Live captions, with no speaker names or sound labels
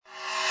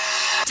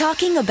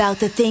talking about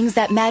the things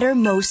that matter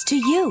most to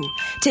you.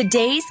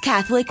 Today's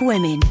Catholic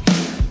Women.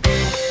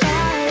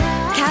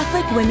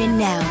 Catholic Women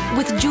Now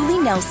with Julie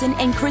Nelson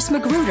and Chris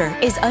Magruder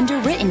is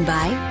underwritten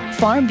by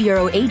Farm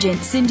Bureau agent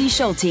Cindy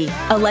Schulte,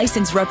 a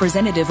licensed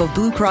representative of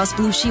Blue Cross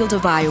Blue Shield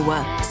of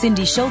Iowa,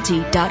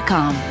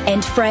 cindyschulte.com,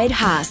 and Fred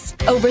Haas,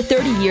 over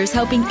 30 years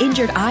helping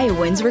injured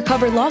Iowans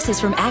recover losses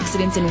from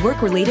accidents and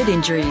work-related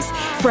injuries.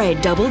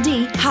 Fred Double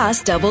D,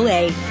 Haas Double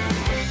A.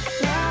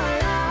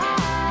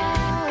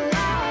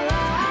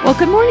 Well,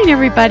 good morning,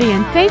 everybody,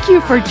 and thank you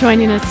for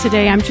joining us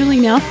today. I'm Julie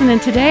Nelson,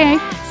 and today,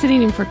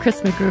 sitting in for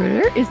Chris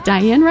Magruder, is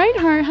Diane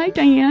Reinhardt. Hi,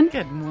 Diane.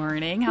 Good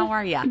morning. How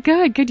are you?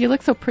 Good. You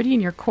look so pretty in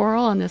your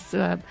coral on this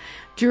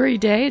dreary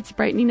day. It's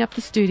brightening up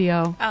the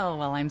studio. Oh,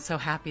 well, I'm so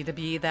happy to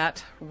be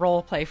that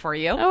role play for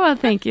you. Oh, well,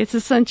 thank you. It's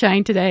the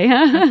sunshine today.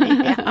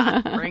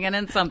 Yeah, bringing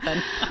in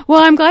something.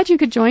 Well, I'm glad you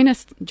could join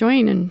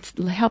and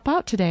help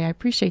out today. I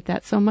appreciate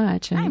that so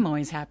much. And I'm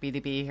always happy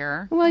to be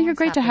here. Well, you're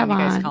great to have on.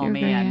 You guys call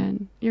me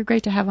in. You're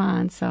great to have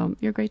on. So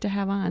you're great to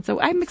have on. So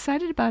I'm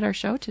excited about our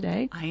show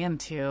today. I am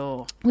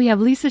too. We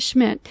have Lisa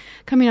Schmidt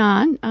coming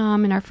on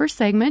in our first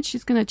segment.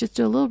 She's going to just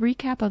do a little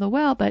recap of the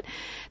well. But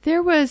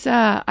there was,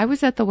 I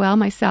was at the well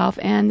myself,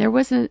 and there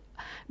was a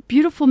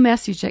beautiful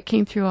message that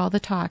came through all the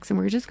talks. And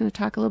we're just going to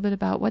talk a little bit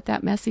about what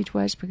that message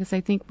was, because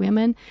I think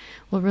women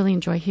will really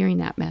enjoy hearing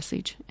that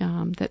message,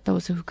 that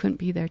those who couldn't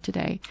be there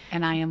today.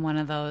 And I am one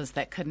of those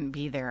that couldn't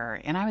be there.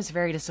 And I was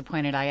very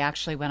disappointed. I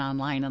actually went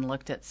online and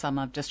looked at some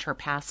of just her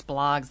past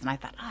blogs, and I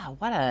thought, oh,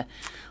 what a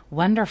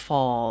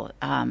wonderful,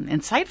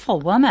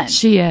 insightful woman.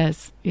 She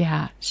is.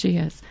 Yeah, she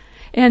is.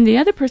 And the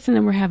other person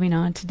that we're having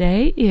on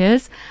today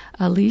is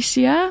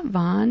Alicia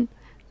von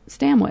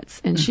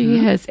Stamwitz, and she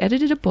has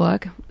edited a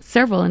book,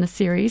 several in a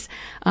series.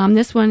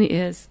 This one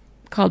is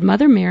called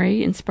Mother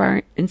Mary,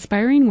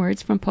 Inspiring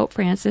Words from Pope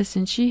Francis,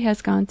 and she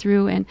has gone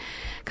through and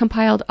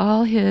compiled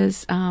all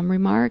his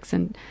remarks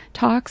and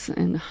talks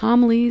and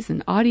homilies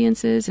and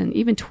audiences and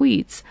even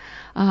tweets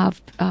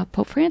of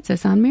Pope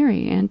Francis on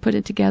Mary and put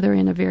it together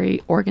in a very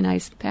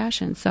organized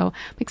fashion. So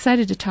I'm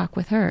excited to talk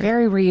with her.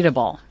 Very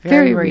readable.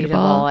 Very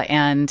readable.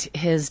 And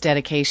his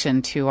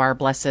dedication to our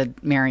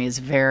Blessed Mary is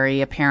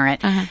very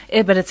apparent.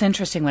 But it's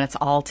interesting when it's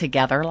all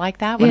together like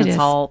that, when it's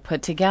all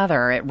put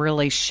together, it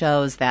really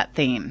shows that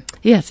theme.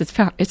 Yes, it's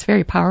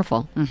very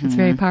powerful. It's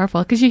very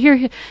powerful because you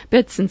hear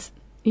bits and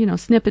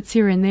snippets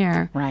here and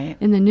there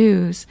in the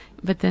news,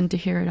 but then to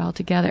hear it all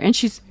together. And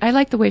I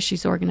like the way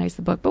she's organized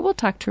the book, but we'll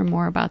talk to her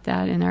more about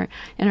that in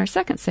our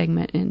second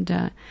segment.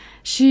 And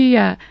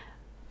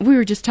we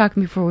were just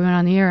talking before we went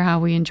on the air how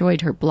we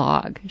enjoyed her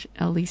blog,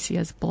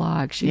 Alicia's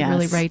blog. She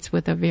really writes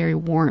with a very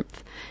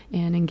warmth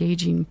and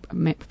engaging,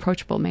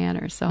 approachable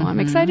manner. So I'm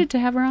excited to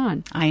have her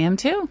on. I am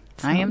too.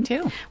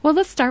 Well,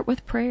 let's start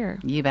with prayer.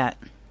 You bet.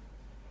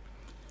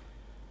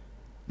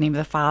 In the name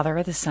of the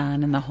Father, the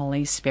Son, and the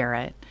Holy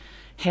Spirit.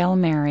 Hail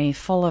Mary,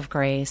 full of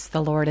grace,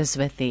 the Lord is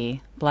with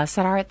thee. Blessed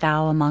art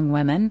thou among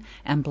women,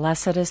 and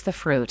blessed is the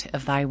fruit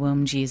of thy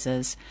womb,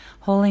 Jesus.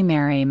 Holy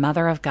Mary,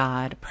 Mother of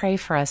God, pray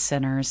for us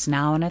sinners,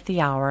 now and at the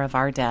hour of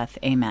our death.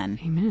 Amen.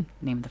 Amen. In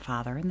the name of the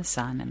Father, and the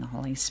Son, and the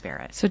Holy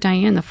Spirit. So,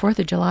 Diane, the 4th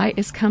of July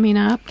is coming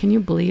up. Can you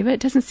believe it? It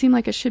doesn't seem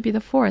like it should be the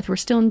 4th. We're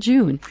still in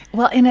June.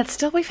 Well, and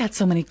we've had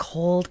so many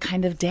cold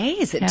kind of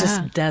days. It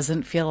just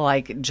doesn't feel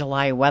like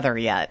July weather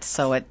yet.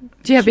 So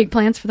Do you have big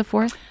plans for the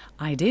 4th?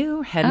 I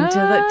do.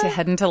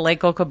 Heading to Lake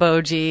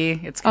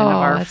Okoboji. It's kind of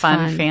our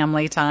fun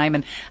family time.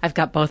 And I've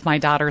got both my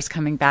daughters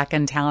coming back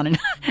in town. And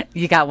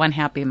you got one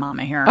happy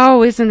mama here.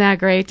 Oh, isn't that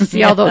great to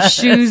see all those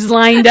shoes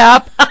lined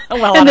up?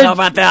 Well, I don't know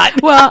about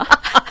that. Well,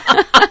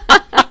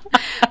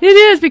 it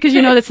is, because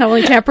that's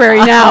only temporary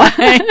now.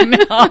 I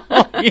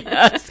know,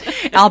 yes.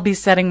 I'll be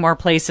setting more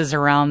places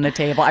around the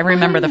table. I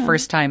remember the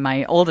first time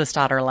my oldest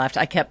daughter left,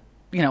 I kept,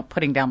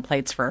 putting down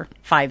plates for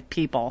 5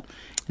 people.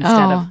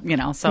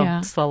 Instead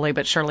of, slowly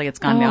but surely it's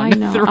gone down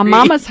to 3. A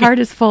mama's heart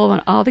is full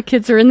when all the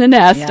kids are in the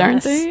nest,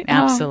 aren't they?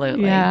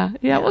 Absolutely. Yeah.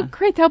 Well,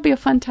 great. That'll be a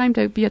fun time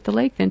to be at the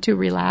lake then, too,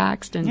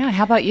 relaxed. And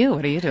how about you?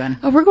 What are you doing?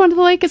 Oh, we're going to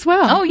the lake as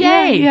well. Oh,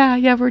 yay.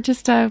 Yeah. We're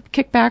just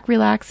kick back,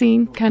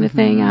 relaxing kind of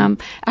thing.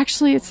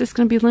 Actually, it's just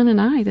going to be Lynn and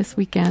I this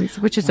weekend,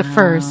 which is a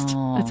first.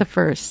 It's a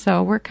first.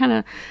 So we're kind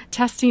of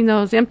testing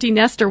those empty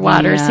nester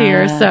waters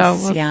here.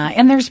 So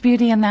and there's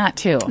beauty in that,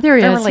 too. There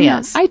really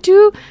is. I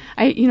do.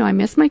 I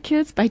miss my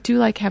kids, but I do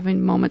like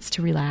having moments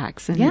to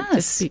relax and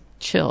just be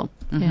chill.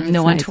 Yeah,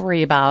 no one to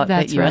worry about.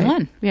 That's you right. and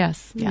Lynn.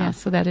 Yes.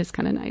 So that is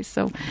kind of nice.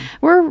 So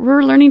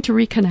we're learning to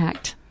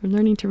reconnect.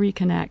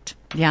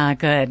 Yeah,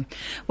 good.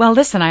 Well,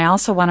 listen, I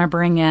also want to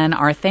bring in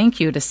our thank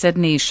you to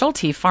Cindy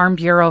Schulte, Farm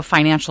Bureau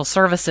Financial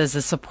Services,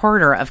 a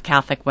supporter of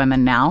Catholic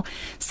Women Now.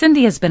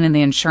 Cindy has been in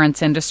the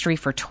insurance industry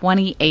for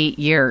 28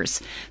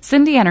 years.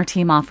 Cindy and her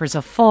team offers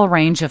a full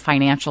range of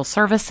financial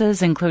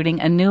services,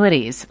 including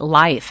annuities,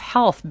 life,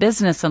 health,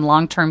 business, and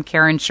long-term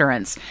care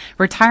insurance,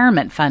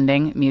 retirement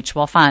funding,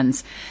 mutual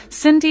funds.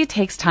 Cindy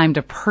takes time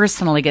to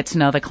personally get to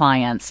know the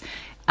clients.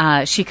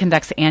 She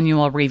conducts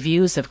annual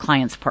reviews of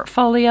clients'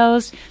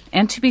 portfolios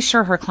and to be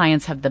sure her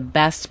clients have the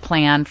best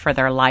plan for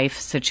their life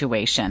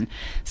situation.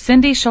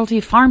 Cindy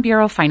Schulte, Farm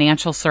Bureau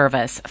Financial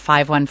Service,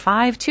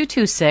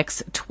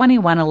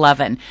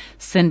 515-226-2111,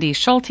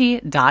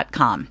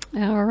 cindyschulte.com.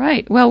 All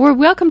right. Well, we're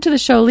welcome to the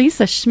show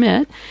Lisa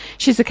Schmidt.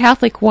 She's a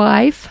Catholic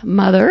wife,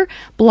 mother,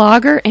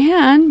 blogger,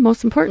 and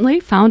most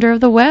importantly, founder of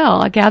The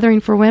Well, a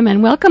gathering for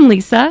women. Welcome,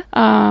 Lisa.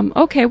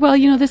 Okay, well,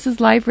 this is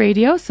live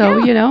radio,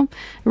 so,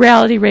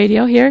 reality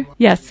radio here.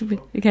 Yes.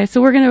 Okay,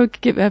 so we're going to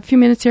give a few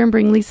minutes here and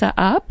bring Lisa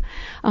up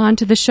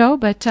onto the show.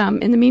 But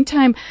in the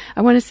meantime,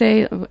 I want to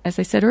say, as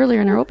I said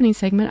earlier in our opening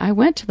segment, I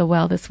went to the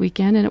Well this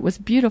weekend, and it was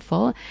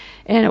beautiful.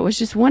 And it was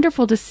just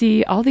wonderful to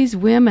see all these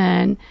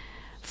women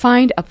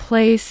find a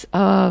place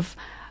of,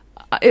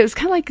 it was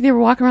kind of like they were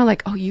walking around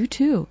like, oh, you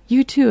too.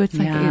 It's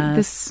like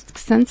this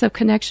sense of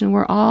connection.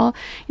 We're all,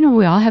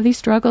 we all have these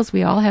struggles.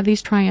 We all have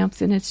these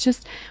triumphs. And it's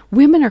just,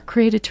 women are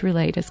created to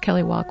relate, as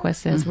Kelly Walquist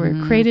says.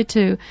 We're created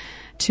to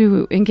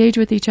engage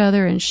with each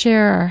other and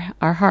share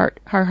our heart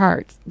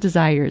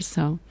desires.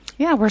 So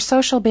yeah, we're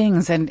social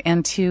beings,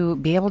 and to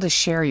be able to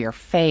share your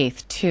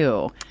faith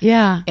too,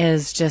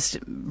 is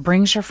just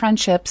brings your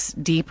friendships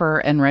deeper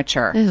and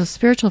richer. Those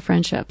spiritual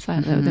friendships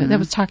that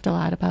was talked a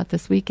lot about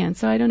this weekend.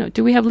 So I don't know.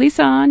 Do we have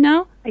Lisa on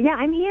now? Yeah,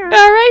 I'm here. All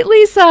right,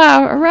 Lisa.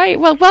 All right.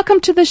 Well,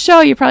 welcome to the show.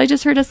 You probably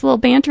just heard us a little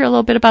banter a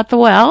little bit about the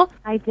Well.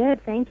 I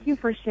did. Thank you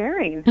for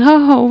sharing.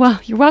 Oh,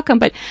 well, you're welcome.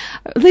 But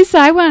Lisa,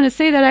 I want to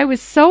say that I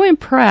was so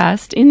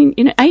impressed,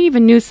 and I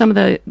even knew some of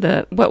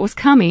the what was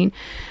coming,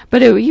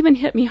 but it even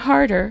hit me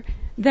harder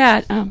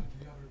that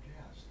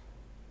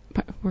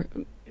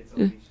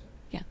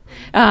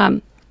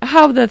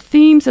how the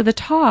themes of the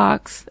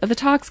talks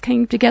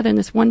came together in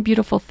this one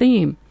beautiful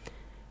theme.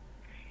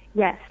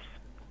 Yes.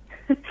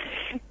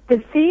 The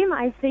theme,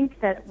 I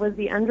think, that was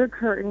the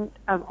undercurrent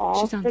of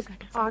all 6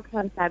 talks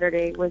on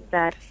Saturday was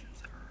that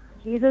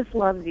Jesus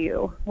loves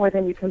you more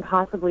than you can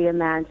possibly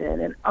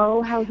imagine, and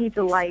oh, how he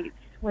delights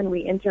when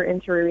we enter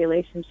into a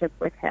relationship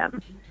with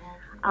him.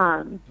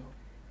 And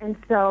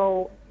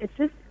so it's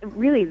just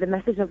really the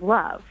message of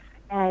love.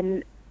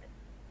 And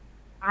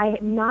I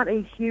don't have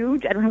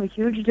a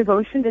huge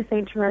devotion to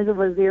St. Therese of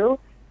Lisieux,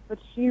 but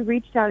she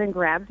reached out and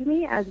grabbed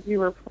me as we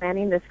were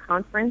planning this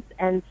conference,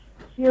 and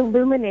she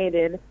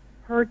illuminated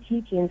her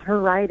teachings, her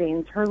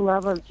writings, her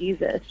love of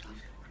Jesus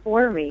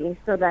for me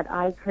so that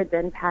I could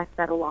then pass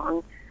that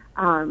along,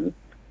 to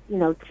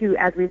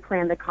as we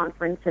planned the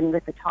conference and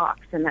with the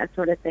talks and that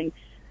sort of thing.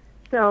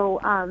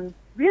 So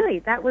really,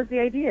 that was the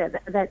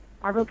idea, that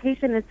our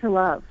vocation is to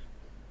love,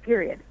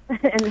 period.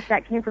 And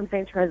that came from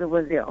St. Therese of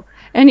Lisieux.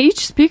 And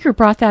each speaker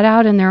brought that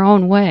out in their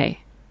own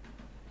way,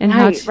 and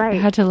how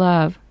to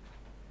love.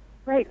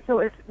 Right.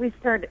 So we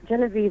started,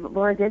 Genevieve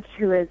Laura Ditch,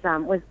 who was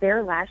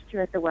there last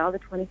year at the Well, the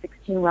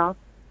 2016 Well,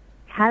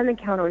 had an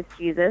encounter with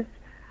Jesus,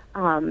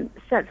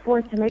 set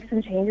forth to make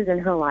some changes in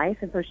her life,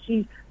 and so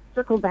she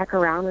circled back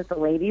around with the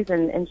ladies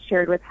and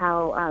shared with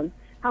how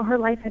her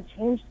life had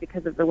changed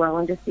because of the Well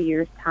in just a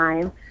year's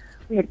time.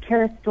 We had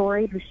Kara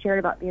Story, who shared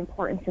about the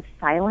importance of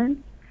silence,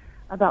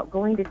 about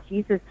going to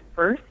Jesus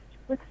first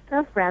with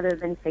stuff rather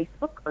than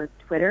Facebook or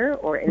Twitter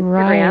or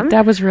Instagram. Right.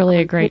 That was really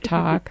a great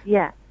talk.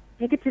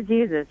 Take it to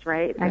Jesus,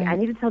 right? I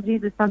need to tell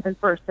Jesus something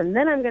first, and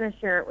then I'm going to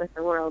share it with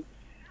the world.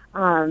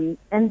 And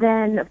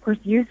then, of course,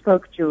 you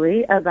spoke,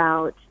 Julie,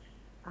 about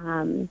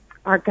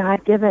our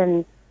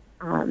God-given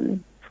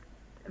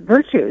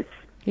virtues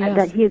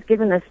that he has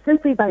given us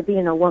simply by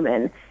being a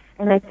woman.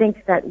 And I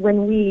think that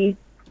when we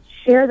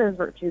share those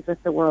virtues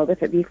with the world,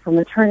 if it be from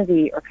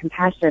maternity or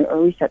compassion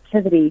or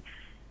receptivity,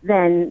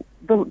 then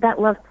that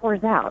love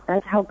pours out.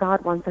 That's how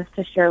God wants us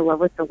to share love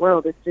with the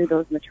world, is through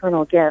those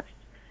maternal gifts,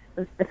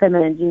 the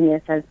feminine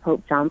genius, as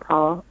Pope John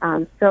Paul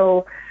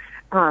so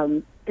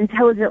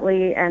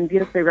intelligently and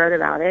beautifully wrote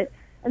about it.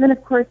 And then,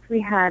 of course,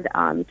 we had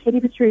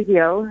Katie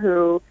Patrizio,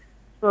 who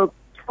spoke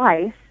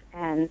twice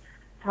and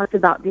talked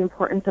about the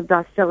importance of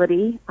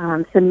docility,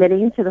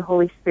 submitting to the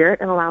Holy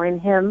Spirit and allowing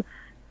him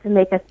to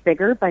make us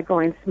bigger by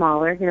going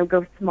smaller,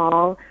 go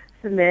small,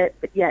 submit,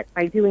 but yet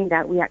by doing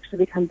that, we actually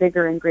become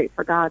bigger and great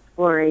for God's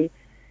glory.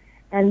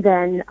 And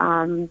then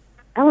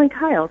Ellen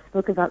Kyle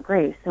spoke about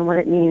grace and what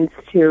it means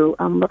to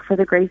look for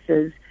the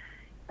graces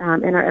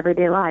in our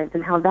everyday lives,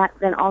 and how that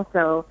then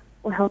also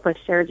will help us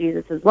share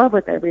Jesus' love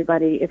with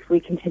everybody if we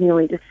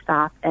continually just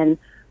stop and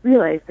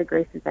realize the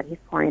graces that he's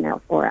pouring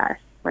out for us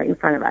right in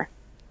front of us.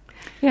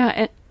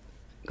 Yeah.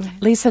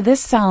 Lisa,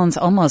 this sounds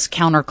almost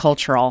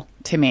countercultural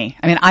to me.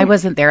 I mean, I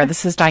wasn't there.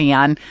 This is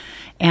Diane.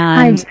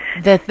 And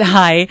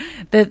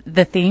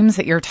the themes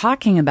that you're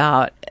talking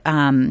about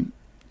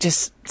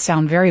just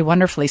sound very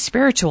wonderfully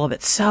spiritual,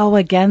 but so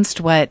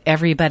against what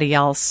everybody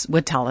else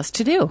would tell us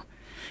to do.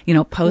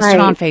 Post it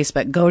on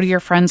Facebook, go to your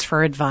friends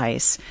for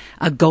advice,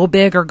 go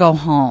big or go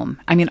home.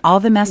 I mean, all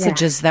the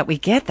messages that we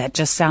get, that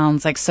just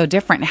sounds like so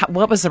different.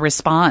 What was the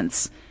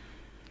response?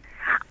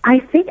 I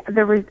think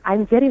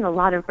I'm getting a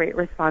lot of great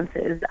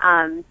responses.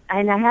 And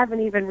I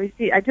haven't even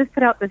I just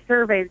put out the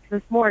surveys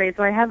this morning,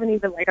 so I haven't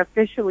even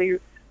officially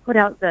put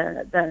out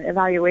the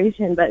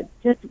evaluation, but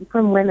just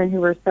from women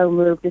who were so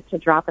moved just to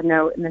drop a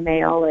note in the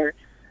mail or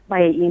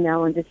via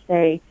email and just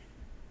say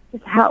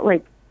just how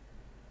like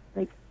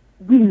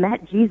we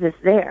met Jesus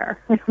there.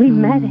 Like we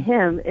met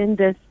him in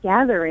this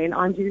gathering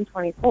on June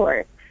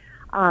 24th.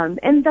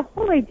 And the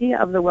whole idea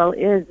of the well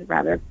is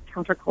rather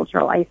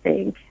countercultural, I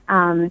think.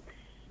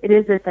 It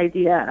is this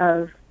idea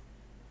of,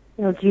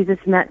 Jesus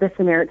met the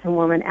Samaritan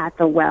woman at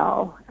the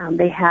well.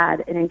 They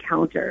had an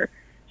encounter.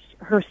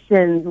 Her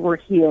sins were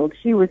healed.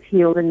 She was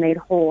healed and made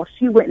whole.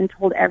 She went and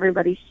told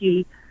everybody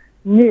she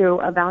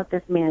knew about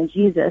this man,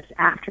 Jesus,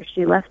 after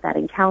she left that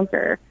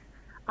encounter.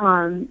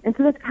 And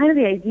so that's kind of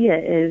the idea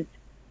is,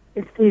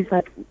 it's these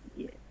like,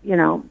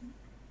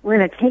 we're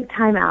going to take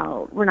time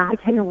out. We're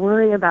not going to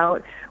worry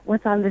about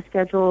what's on the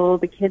schedule,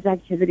 the kids'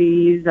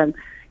 activities, and,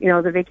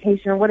 the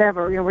vacation or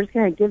whatever. We're just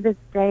going to give this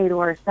day to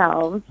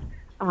ourselves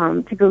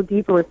to go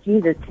deeper with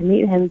Jesus, to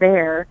meet him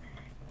there,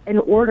 in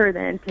order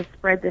then to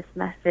spread this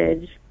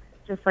message,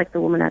 just like the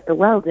woman at the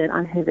well did,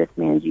 on who this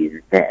man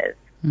Jesus is.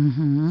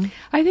 Mm-hmm.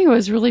 I think what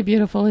was really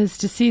beautiful is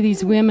to see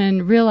these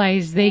women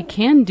realize they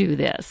can do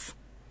this.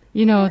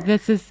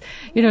 This is,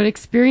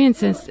 experience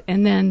this,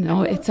 and then,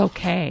 it's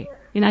okay.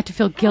 Not to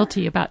feel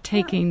guilty about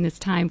taking this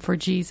time for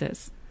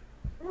Jesus.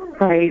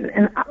 Right,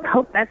 and I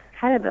hope that's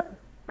kind of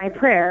my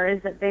prayer,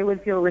 is that they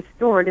would feel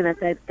restored and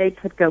that they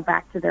could go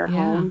back to their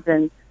homes.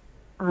 And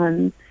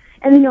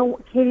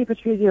Katie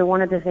Patrizio,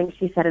 one of the things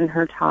she said in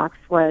her talks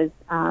was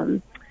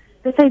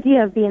this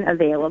idea of being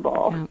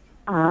available.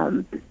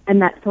 Yeah.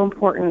 And that's so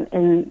important.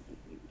 And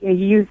you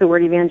use the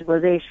word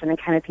evangelization and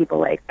kind of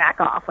people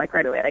back off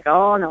right away,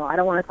 oh no, I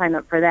don't want to sign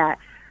up for that.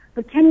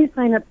 But can you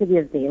sign up to be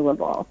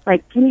available?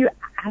 Can you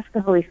ask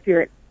the Holy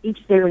Spirit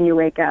each day when you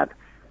wake up,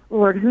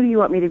 Lord, who do you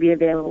want me to be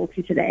available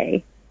to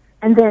today?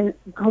 And then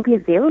go be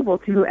available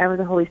to whoever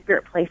the Holy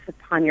Spirit placed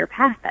upon your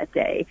path that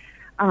day.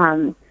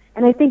 And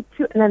I think,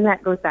 too, and then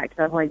that goes back to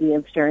the whole idea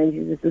of sharing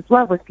Jesus'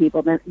 love with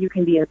people, that you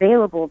can be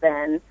available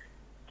then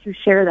to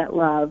share that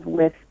love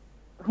with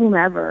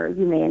whomever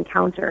you may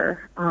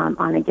encounter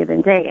on a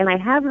given day. And I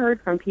have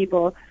heard from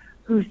people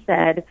who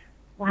said,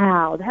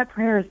 wow, that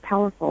prayer is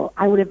powerful.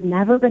 I would have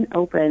never been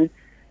open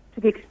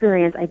to the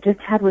experience I just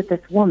had with this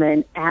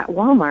woman at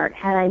Walmart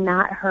had I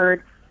not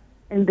heard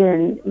and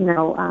been,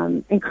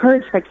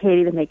 encouraged by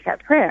Katie to make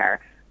that prayer.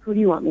 Who do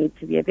you want me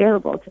to be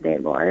available today,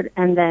 Lord?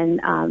 And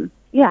then,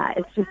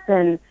 it's just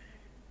been,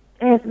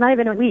 it's not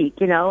even a week,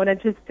 and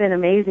it's just been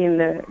amazing,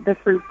 the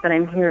fruits that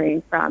I'm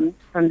hearing from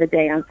the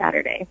day on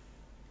Saturday.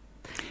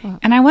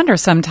 And I wonder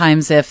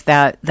sometimes if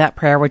that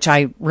prayer, which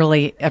I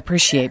really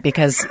appreciate,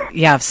 because,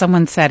 if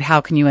someone said,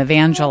 how can you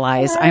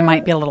evangelize, I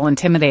might be a little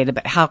intimidated,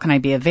 but how can I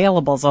be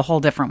available is a whole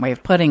different way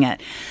of putting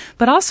it.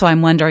 But also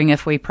I'm wondering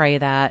if we pray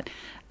that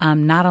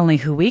not only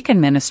who we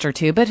can minister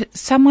to, but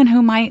someone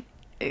who might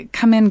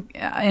come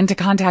into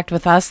contact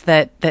with us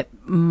that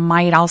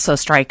might also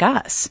strike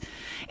us.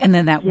 And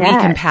then that we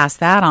can pass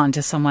that on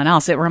to someone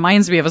else. It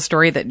reminds me of a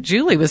story that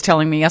Julie was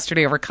telling me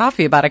yesterday over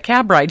coffee about a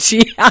cab ride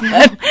she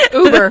had.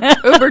 Uber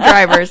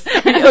drivers.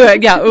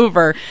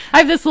 Uber. I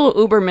have this little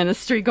Uber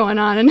ministry going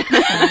on.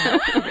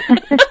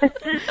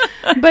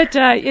 But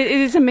it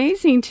is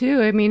amazing,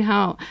 too. I mean,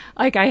 how,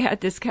 I had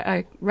this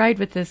ride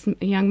with this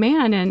young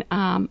man, and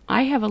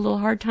I have a little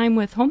hard time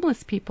with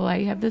homeless people.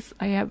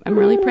 I'm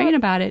really praying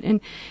about it.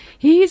 And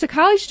he's a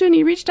college student.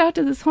 He reached out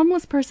to this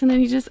homeless person,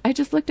 and I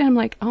just looked at him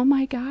like, oh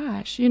my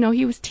gosh,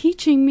 he was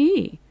teaching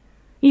me,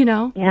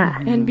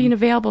 and being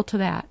available to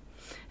that.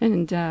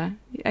 And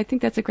I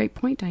think that's a great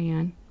point,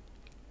 Diane.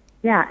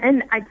 Yeah,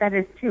 and that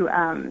is too.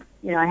 I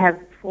have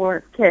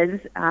 4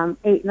 kids,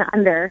 8 and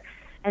under,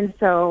 and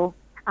so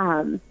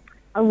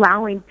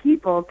allowing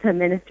people to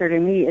minister to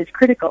me is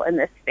critical in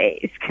this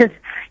space because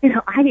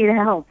I need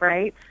help,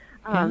 right?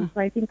 So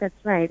I think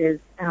that's right. Is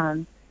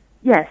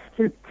yes,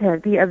 to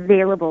be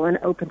available and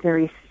open to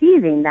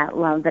receiving that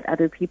love that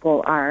other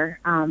people are,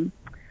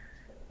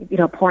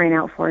 pouring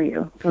out for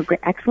you. So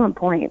excellent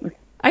point.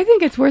 I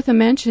think it's worth a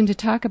mention to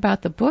talk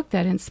about the book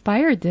that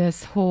inspired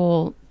this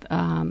whole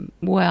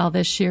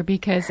this year,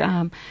 because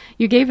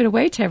you gave it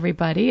away to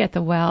everybody at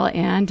the well,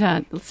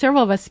 and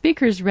several of us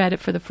speakers read it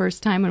for the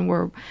first time and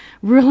were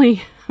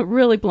really,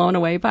 really blown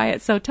away by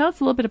it. So tell us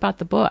a little bit about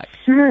the book.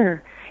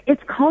 Sure.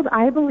 It's called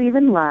I Believe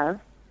in Love,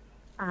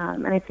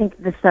 and I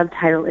think the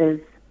subtitle is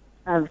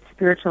Of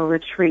Spiritual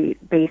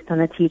Retreat, based on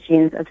the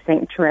teachings of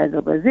St. Therese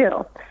of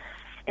Lisieux.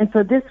 And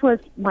so this was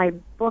my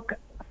book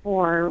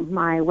for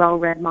my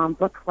Well-Read Mom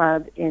Book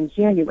Club in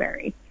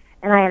January.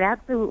 And I had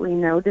absolutely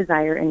no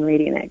desire in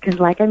reading it because,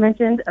 like I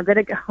mentioned a bit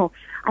ago,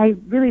 I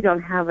really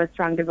don't have a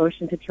strong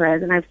devotion to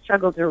Therese, and I've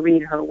struggled to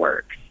read her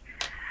works.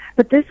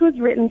 But this was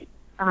written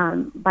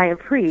by a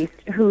priest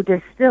who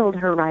distilled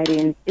her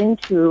writings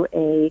into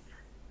a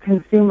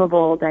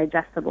consumable,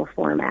 digestible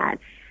format.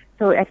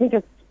 So I think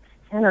it's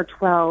 10 or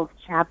 12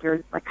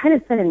 chapters, kind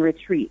of set in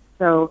retreat.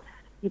 So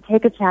you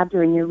take a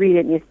chapter and you read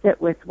it and you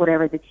sit with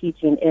whatever the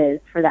teaching is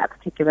for that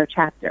particular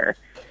chapter.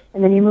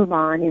 And then you move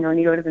on, and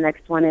you go to the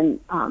next one. And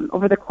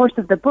over the course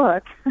of the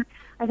book,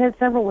 I've had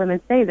several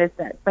women say this,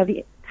 that by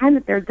the time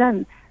that they're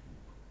done,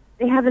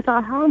 they have this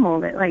aha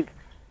moment, like,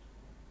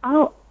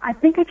 oh, I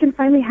think I can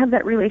finally have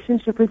that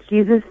relationship with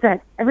Jesus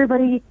that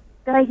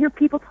I hear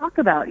people talk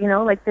about,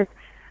 like this,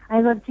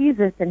 I love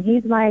Jesus and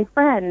he's my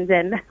friend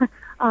and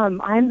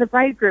I'm the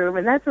bridegroom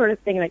and that sort of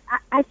thing. Like,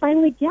 I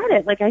finally get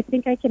it. Like, I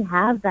think I can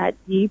have that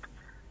deep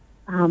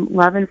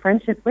love and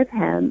friendship with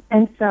him.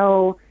 And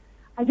so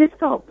I just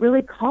felt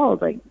really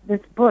called. Like,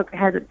 this book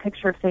has a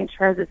picture of St.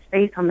 Teresa's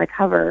face on the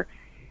cover,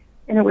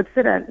 and it would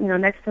sit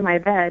next to my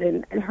bed,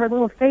 and her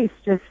little face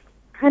just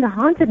kind of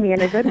haunted me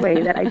in a good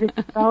way, that I just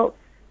felt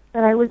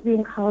that I was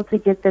being called to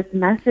get this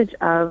message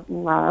of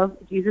love,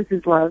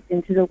 Jesus' love,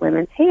 into the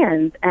women's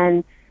hands.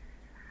 And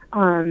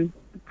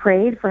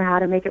prayed for how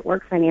to make it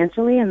work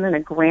financially, and then a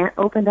grant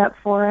opened up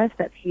for us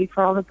that paid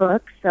for all the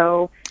books.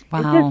 So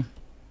wow.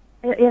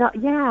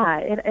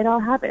 It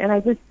all happened. And I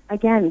just,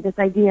 again, this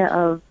idea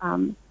of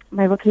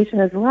my vocation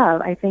is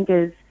love, I think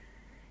is,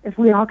 if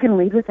we all can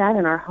lead with that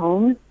in our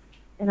homes,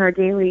 in our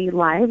daily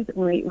lives,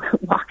 when we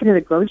walk into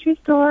the grocery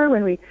store,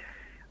 when we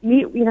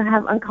meet,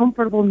 have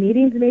uncomfortable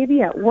meetings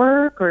maybe at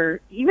work, or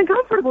even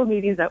comfortable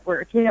meetings at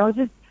work,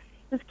 just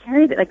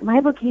carry that. Like, my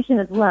vocation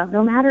is love,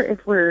 no matter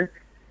if we're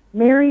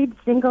married,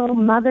 single,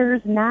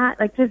 mothers, not,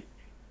 like, just,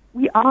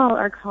 we all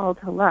are called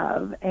to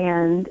love,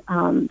 and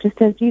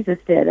just as Jesus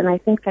did. And I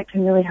think that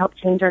can really help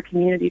change our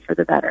community for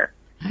the better.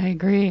 I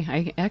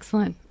agree.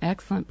 Excellent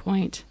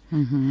point.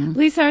 Mm-hmm.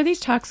 Lisa, are these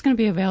talks going to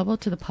be available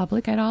to the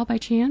public at all by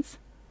chance?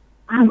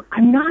 I'm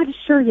not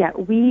sure yet.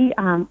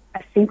 I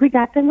think we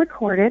got them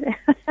recorded.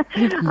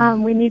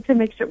 We need to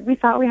make sure. We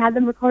thought we had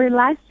them recorded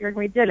last year, and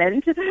we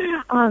didn't.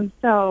 And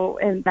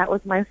that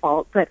was my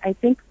fault. But I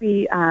think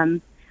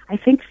I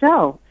think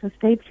so. So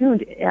stay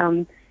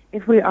tuned.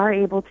 If we are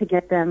able to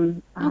get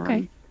them,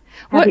 okay.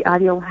 Have the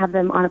audio, we'll have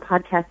them on a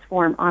podcast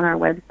form on our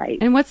website.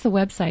 And what's the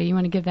website? You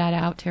want to give that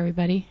out to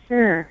everybody?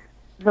 Sure.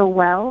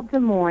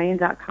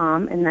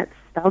 TheWellDesMoines.com, and that's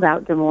spelled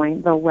out Des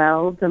Moines,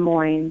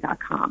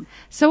 TheWellDesMoines.com.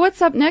 So what's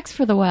up next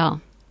for The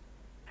Well?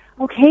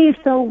 Okay,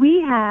 so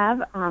we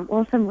have,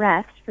 some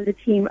rest for the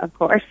team, of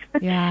course.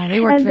 Yeah,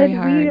 they worked very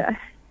hard.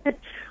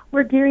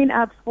 We're gearing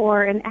up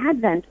for an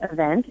Advent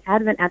event,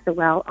 Advent at the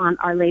Well, on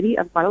Our Lady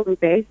of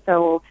Guadalupe,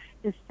 so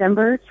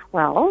December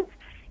 12th,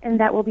 and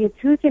that will be a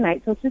Tuesday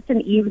night, so it's just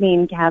an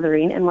evening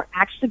gathering, and we're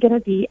actually going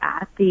to be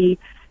at the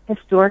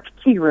historic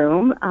Tea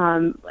Room.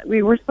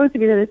 We were supposed to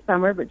be there this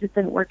summer, but just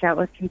didn't work out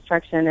with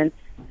construction, and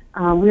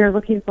we are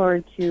looking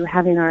forward to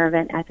having our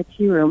event at the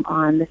Tea Room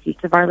on the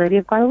Feast of Our Lady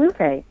of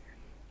Guadalupe.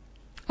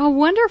 Oh,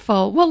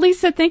 wonderful. Well,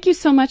 Lisa, thank you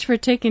so much for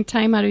taking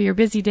time out of your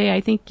busy day. I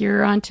think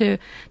you're on to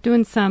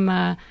doing some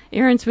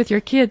errands with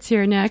your kids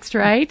here next,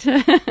 right?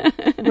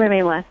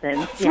 Swimming lessons.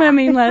 Yeah.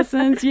 Swimming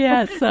lessons,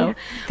 yes. So,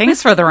 thanks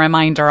for the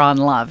reminder on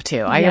love,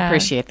 too. I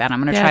appreciate that.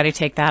 I'm going to try to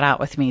take that out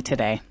with me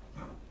today.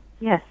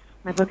 Yes,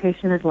 my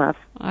vocation is love.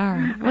 All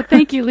right. Well,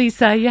 thank you,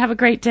 Lisa. You have a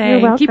great day.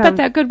 You're welcome. Keep up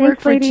that good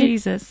work for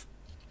Jesus.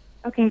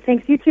 Okay,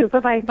 thanks. You too.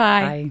 Bye-bye.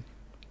 Bye.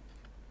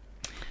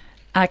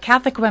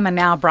 Catholic Women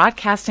Now,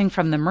 broadcasting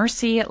from the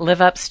Mercy Live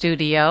Up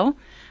studio.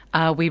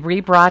 We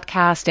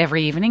rebroadcast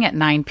every evening at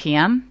 9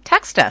 p.m.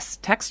 Text us.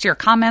 Text your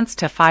comments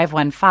to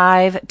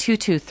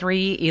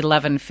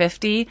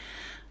 515-223-1150.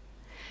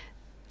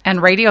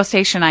 And radio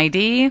station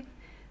ID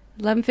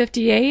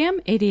 1150 AM,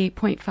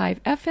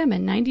 88.5 FM,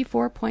 and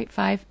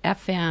 94.5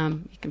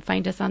 FM. You can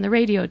find us on the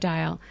radio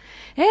dial.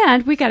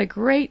 And we got a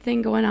great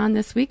thing going on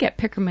this week at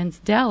Pickerman's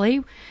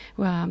Deli.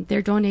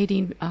 They're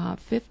donating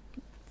 15%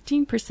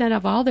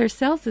 of all their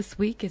sales this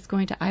week is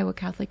going to Iowa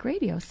Catholic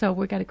Radio. So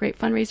we've got a great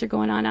fundraiser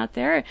going on out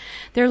there.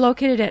 They're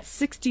located at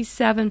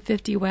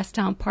 6750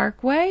 Westtown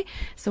Parkway.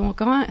 So we'll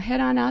head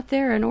on out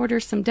there and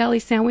order some deli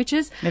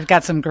sandwiches. They've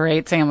got some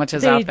great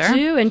sandwiches out there. They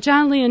do. And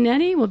John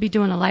Leonetti will be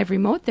doing a live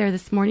remote there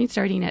this morning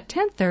starting at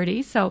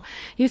 10:30. So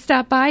you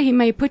stop by. He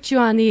may put you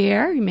on the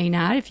air. He may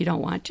not if you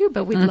don't want to,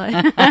 but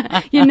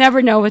you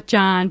never know with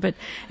John. But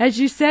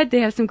as you said, they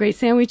have some great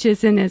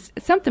sandwiches, and it's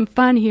something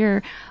fun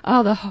here.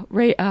 All the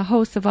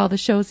hosts of all the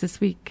shows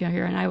this week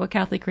here on Iowa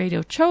Catholic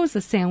Radio chose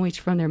a sandwich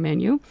from their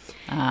menu.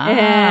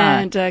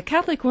 And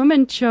Catholic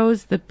Women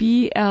chose the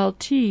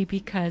BLT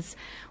because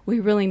we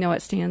really know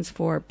it stands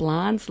for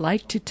Blondes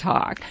Like to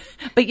Talk.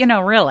 But,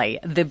 really,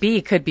 the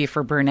B could be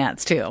for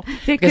brunettes, too.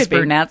 Because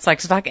brunettes like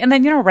to talk. And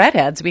then,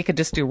 redheads, we could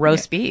just do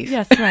roast beef.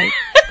 Yes, right.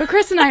 But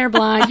Chris and I are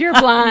blonde. You're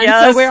blonde.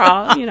 Yes. So we're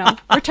all,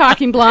 we're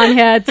talking blonde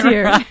heads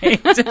here.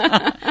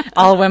 Right.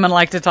 All women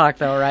like to talk,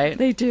 though, right?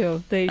 They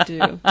do.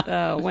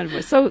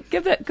 So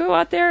go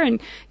out there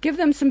and give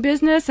them some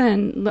business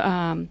and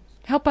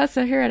help us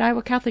here at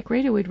Iowa Catholic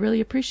Radio. We'd really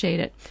appreciate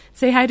it.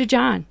 Say hi to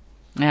John.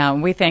 Yeah,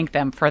 we thank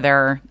them for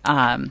their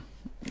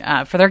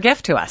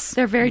gift to us.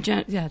 They're very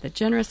the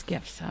generous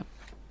gifts,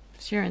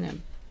 sharing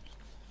them.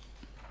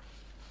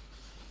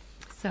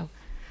 So,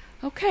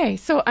 okay,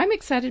 so I'm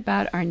excited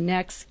about our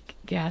next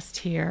guest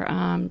here.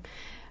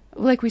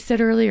 like we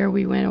said earlier,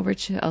 we went over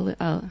to,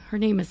 her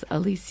name is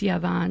Alicia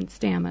von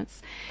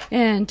Stamets,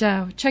 and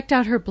checked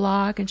out her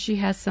blog, and she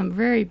has some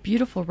very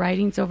beautiful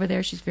writings over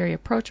there. She's very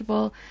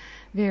approachable,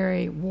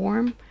 very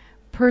warm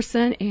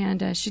person,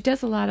 and she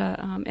does a lot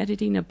of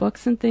editing of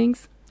books and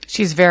things.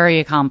 She's very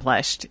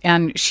accomplished,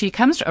 and she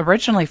comes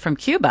originally from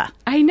Cuba.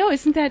 I know,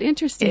 isn't that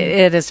interesting?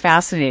 It is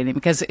fascinating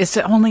because it's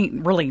only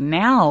really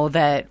now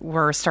that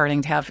we're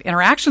starting to have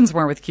interactions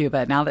more with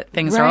Cuba, now that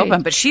things are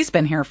open. But she's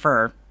been here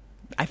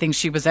I think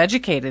she was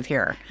educated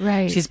here.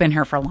 Right. She's been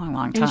here for a long,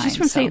 long time. And she's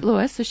from St.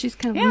 Louis, so she's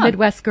kind of a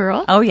Midwest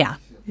girl. Oh, yeah.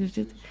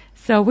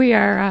 So we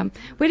are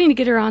waiting to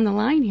get her on the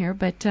line here,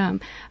 but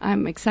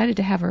I'm excited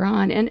to have her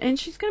on. And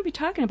she's going to be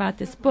talking about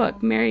this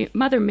book,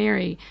 Mother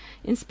Mary,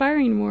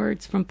 Inspiring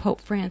Words from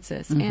Pope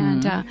Francis. Mm-hmm.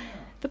 And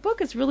the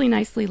book is really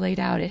nicely laid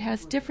out. It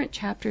has different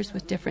chapters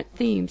with different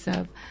themes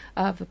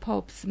of the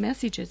Pope's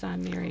messages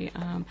on Mary.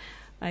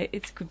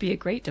 It could be a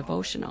great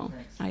devotional.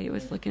 I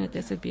was looking at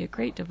this; it'd be a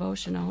great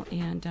devotional,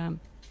 and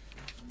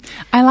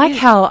I like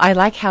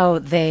how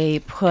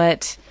they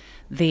put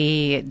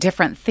the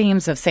different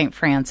themes of St.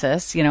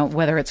 Francis. You know,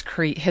 whether it's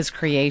his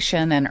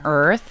creation and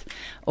earth,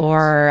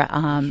 or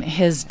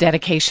his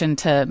dedication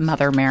to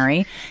Mother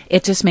Mary.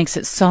 It just makes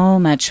it so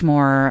much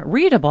more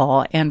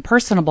readable and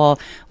personable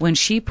when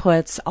she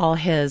puts all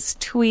his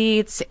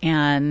tweets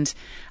and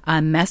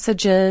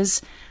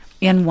messages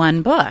in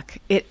one book.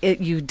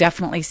 You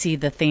definitely see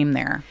the theme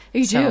there.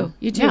 You do.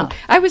 Yeah.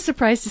 I was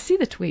surprised to see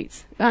the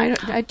tweets.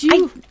 Do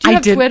you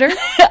have Twitter?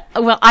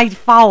 Well, I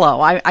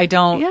follow. I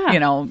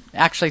don't,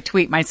 actually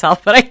tweet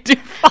myself, but I do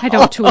follow. I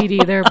don't tweet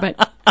either,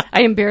 but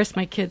I embarrass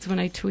my kids when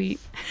I tweet.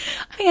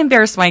 I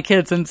embarrass my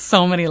kids in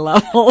so many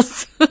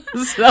levels.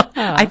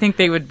 I think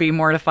they would be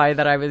mortified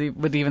that I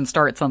would even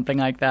start something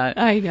like that.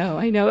 I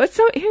know.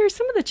 So here,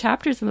 some of the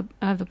chapters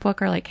of the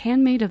book are like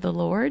Handmaid of the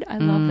Lord. I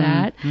love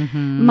that.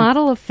 Mm-hmm.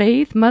 Model of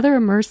Faith, Mother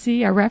of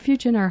Mercy, Our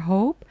Refuge and Our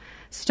Hope,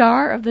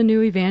 Star of the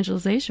New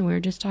Evangelization. We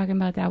were just talking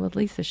about that with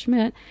Lisa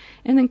Schmidt.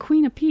 And then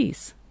Queen of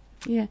Peace.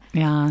 Yeah.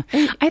 Yeah.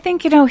 I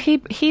think,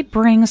 he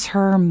brings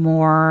her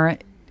more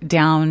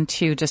down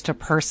to just a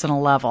personal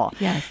level.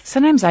 Yes.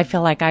 Sometimes I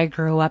feel like I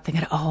grew up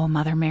thinking, oh,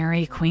 Mother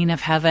Mary, Queen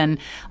of Heaven,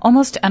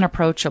 almost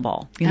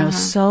unapproachable,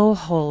 so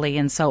holy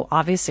and so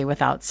obviously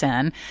without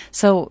sin,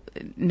 so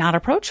not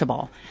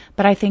approachable.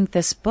 But I think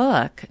this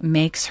book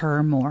makes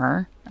her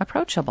more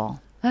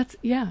approachable. That's,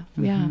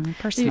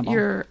 personable.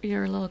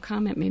 Your little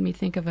comment made me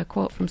think of a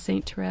quote from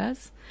St.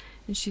 Therese,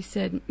 and she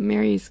said,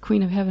 Mary's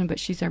Queen of Heaven, but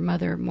she's our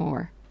mother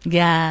more.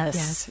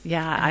 Yes.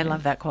 Yeah, I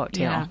love that quote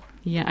too.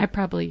 Yeah, I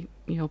probably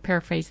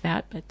paraphrase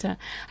that, but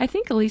I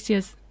think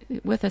Alicia's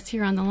with us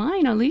here on the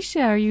line.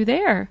 Alicia, are you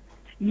there?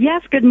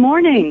 Yes, good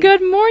morning.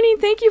 Good morning.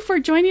 Thank you for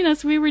joining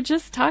us. We were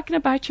just talking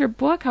about your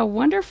book, how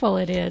wonderful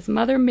it is.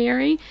 Mother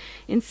Mary,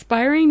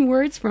 Inspiring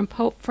Words from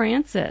Pope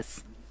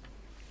Francis.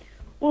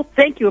 Well,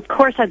 thank you. Of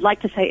course, I'd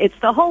like to say it's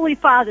the Holy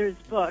Father's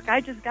book. I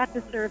just got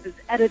to serve as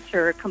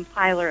editor,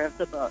 compiler of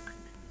the book.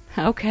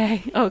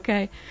 Okay.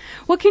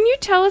 Well, can you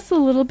tell us a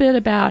little bit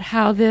about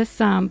how this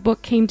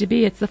book came to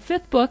be? It's the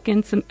fifth book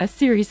in a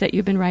series that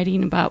you've been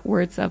writing about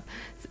words of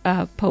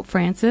Pope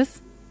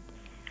Francis.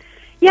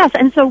 Yes,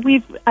 and so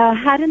we've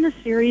had in the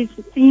series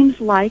themes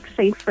like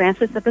St.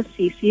 Francis of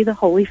Assisi, the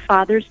Holy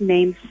Father's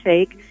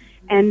namesake,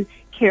 and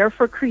care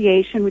for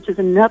creation, which is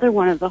another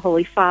one of the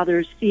Holy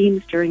Father's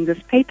themes during this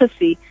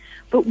papacy.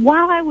 But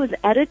while I was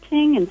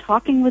editing and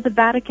talking with the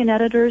Vatican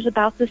editors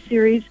about the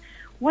series,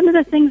 one of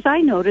the things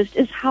I noticed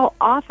is how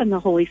often the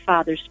Holy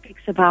Father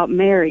speaks about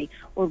Mary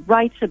or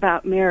writes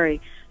about Mary.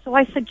 So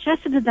I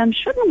suggested to them,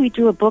 shouldn't we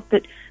do a book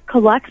that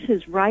collects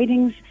his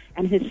writings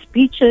and his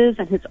speeches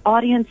and his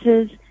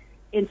audiences,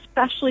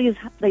 especially as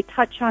they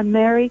touch on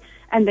Mary?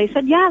 And they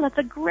said, yeah, that's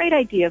a great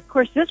idea. Of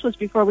course, this was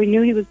before we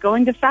knew he was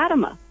going to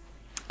Fatima.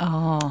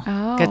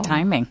 Oh, good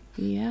timing.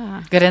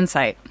 Yeah. Good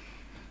insight.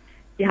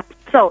 Yeah.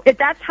 So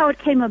that's how it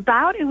came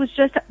about. It was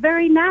just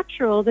very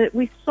natural that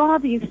we saw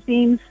these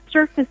themes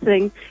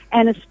surfacing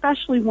and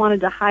especially wanted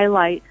to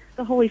highlight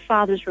the Holy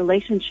Father's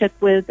relationship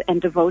with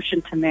and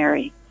devotion to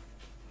Mary.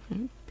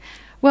 Mm-hmm.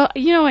 Well,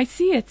 I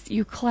see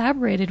you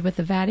collaborated with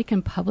the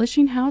Vatican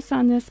Publishing House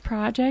on this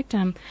project.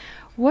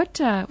 What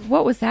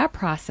was that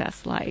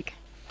process like?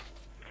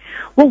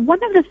 Well,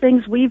 one of the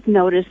things we've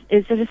noticed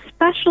is that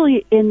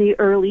especially in the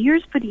early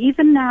years, but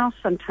even now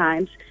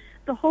sometimes,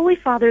 the Holy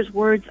Father's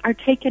words are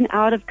taken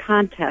out of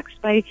context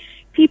by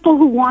people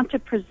who want to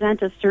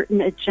present a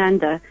certain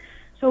agenda.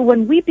 So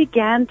when we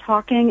began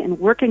talking and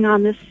working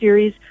on this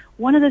series,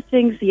 one of the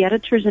things the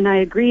editors and I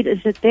agreed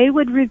is that they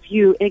would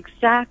review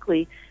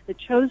exactly the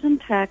chosen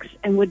text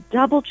and would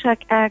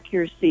double-check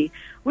accuracy,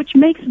 which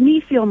makes me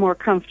feel more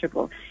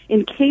comfortable.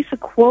 In case a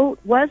quote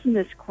was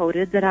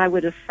misquoted that I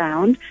would have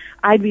found,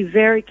 I'd be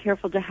very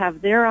careful to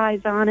have their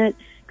eyes on it,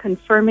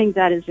 confirming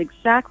that is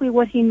exactly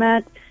what he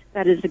meant,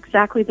 that is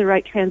exactly the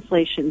right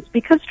translations,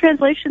 because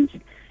translations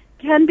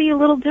can be a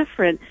little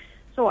different.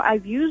 So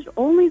I've used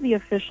only the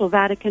official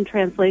Vatican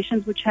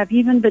translations, which have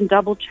even been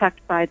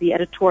double-checked by the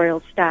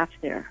editorial staff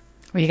there.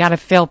 Well, you got to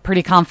feel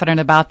pretty confident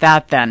about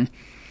that then.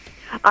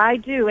 I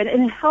do, and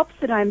it helps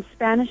that I'm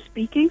Spanish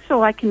speaking,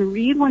 so I can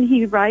read when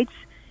he writes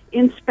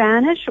in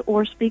Spanish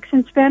or speaks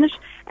in Spanish,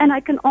 and I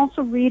can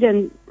also read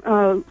in,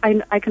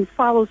 I can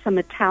follow some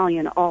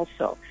Italian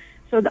also.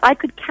 So that I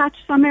could catch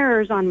some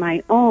errors on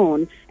my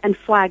own and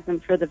flag them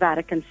for the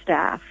Vatican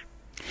staff.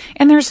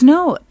 And there's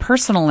no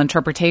personal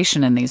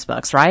interpretation in these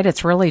books, right?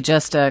 It's really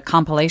just a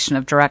compilation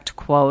of direct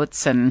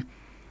quotes, and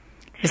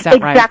is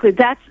that right? Exactly.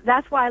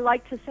 That's why I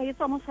like to say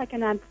it's almost like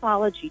an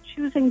anthology,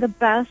 choosing the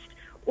best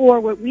or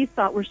what we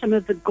thought were some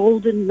of the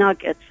golden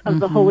nuggets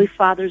of the Holy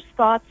Father's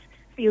thoughts,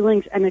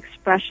 feelings, and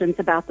expressions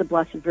about the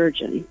Blessed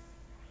Virgin.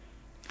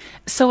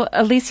 So,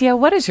 Alicia,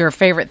 what is your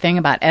favorite thing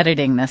about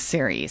editing this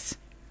series?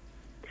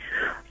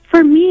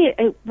 For me,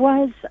 it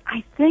was,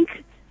 I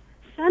think,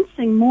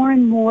 sensing more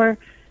and more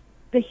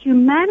the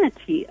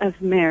humanity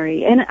of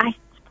Mary. And I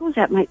suppose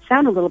that might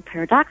sound a little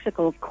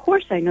paradoxical. Of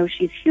course, I know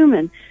she's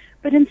human.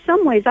 But in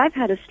some ways, I've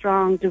had a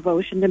strong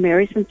devotion to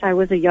Mary since I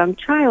was a young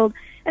child.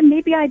 And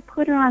maybe I'd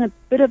put her on a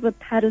bit of a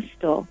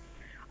pedestal.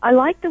 I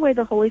like the way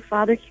the Holy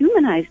Father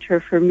humanized her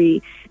for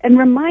me and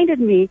reminded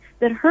me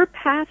that her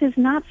path is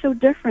not so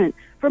different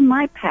from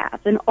my path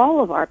and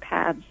all of our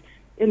paths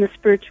in the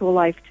spiritual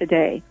life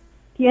today.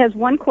 He has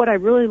one quote I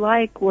really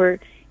like where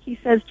he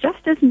says,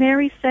 just as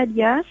Mary said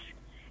yes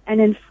and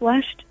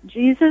enfleshed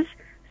Jesus,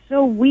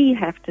 so we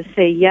have to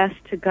say yes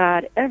to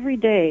God every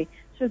day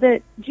so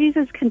that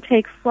Jesus can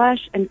take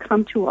flesh and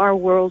come to our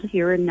world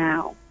here and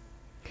now.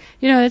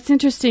 You know, it's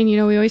interesting. You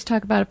know, we always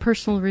talk about a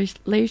personal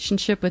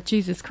relationship with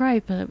Jesus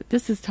Christ, but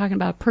this is talking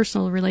about a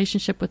personal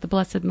relationship with the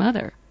Blessed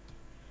Mother.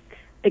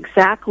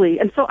 Exactly.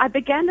 And so I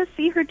began to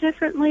see her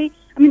differently.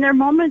 I mean, there are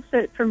moments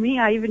that, for me,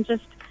 I even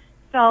just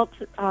felt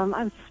I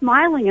was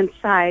smiling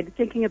inside,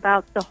 thinking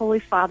about the Holy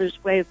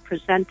Father's way of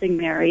presenting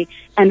Mary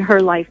and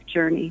her life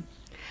journey.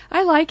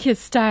 I like his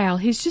style.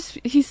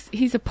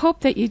 He's a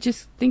pope that you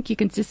just think you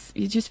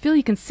just feel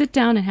you can sit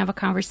down and have a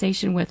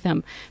conversation with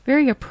him.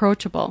 Very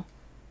approachable.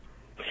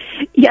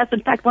 Yes,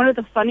 in fact, one of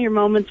the funnier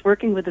moments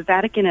working with the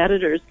Vatican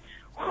editors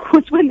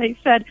was when they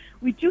said,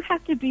 we do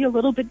have to be a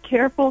little bit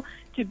careful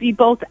to be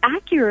both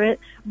accurate,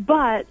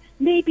 but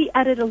maybe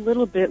edit a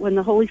little bit when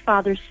the Holy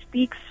Father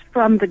speaks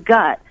from the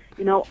gut,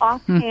 you know,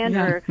 offhand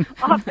or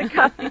off the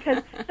cuff,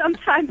 because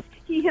sometimes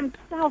he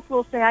himself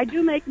will say, I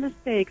do make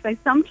mistakes. I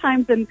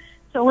sometimes am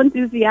so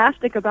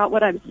enthusiastic about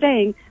what I'm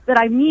saying that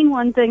I mean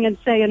one thing and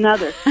say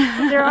another.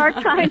 There are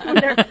times when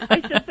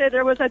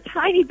there was a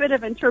tiny bit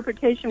of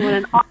interpretation when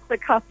an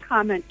off-the-cuff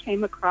comment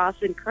came across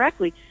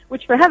incorrectly,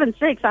 which for heaven's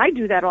sakes, I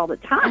do that all the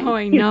time. Oh,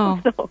 I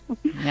know.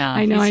 Yeah,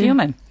 I know. He's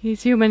human.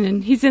 He's human,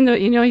 and he's in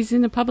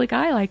the public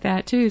eye like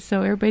that too.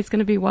 So everybody's going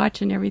to be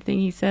watching everything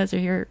he says or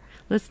hear,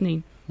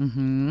 listening.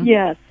 Mm-hmm.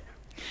 Yes.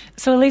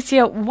 So,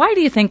 Alicia, why do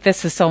you think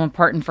this is so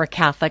important for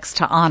Catholics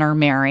to honor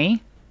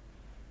Mary?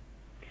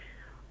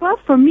 Well,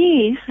 for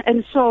me,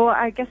 and so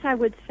I guess I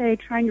would say,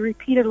 trying to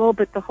repeat it a little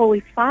bit, the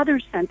Holy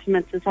Father's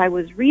sentiments as I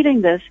was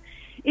reading this,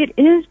 it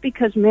is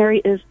because Mary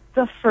is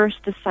the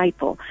first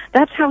disciple.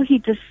 That's how he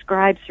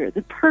describes her,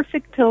 the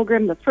perfect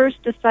pilgrim, the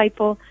first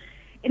disciple.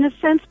 In a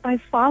sense, by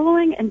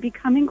following and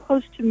becoming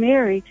close to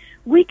Mary,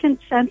 we can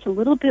sense a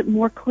little bit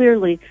more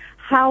clearly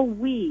how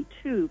we,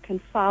 too, can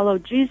follow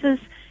Jesus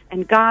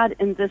and God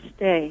in this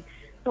day.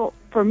 So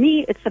for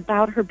me, it's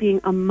about her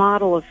being a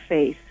model of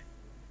faith.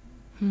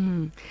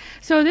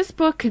 So this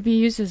book could be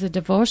used as a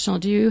devotional.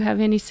 Do you have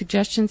any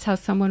suggestions how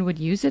someone would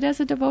use it as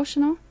a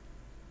devotional?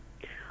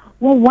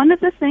 Well, one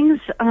of the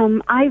things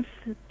I've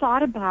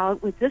thought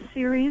about with this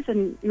series,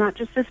 and not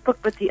just this book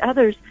but the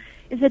others,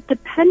 is that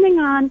depending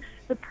on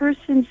the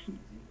person's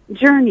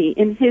journey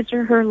in his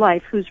or her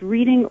life who's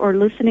reading or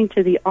listening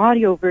to the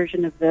audio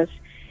version of this,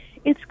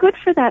 it's good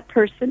for that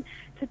person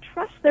to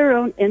trust their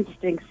own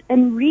instincts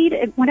and read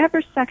in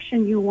whatever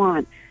section you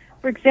want.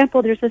 For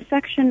example, there's a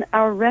section,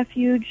 Our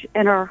Refuge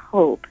and Our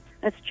Hope.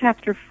 That's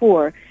chapter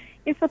 4.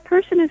 If a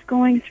person is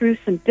going through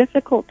some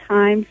difficult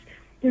times,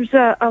 there's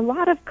a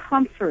lot of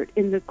comfort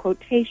in the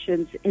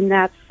quotations in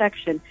that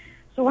section.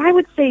 So I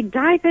would say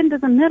dive into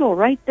the middle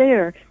right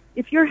there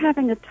if you're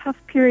having a tough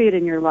period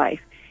in your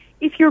life.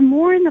 If you're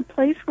more in the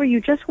place where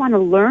you just want to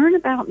learn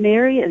about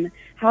Mary and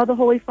how the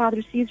Holy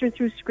Father sees her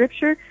through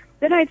Scripture,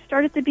 then I'd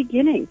start at the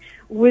beginning,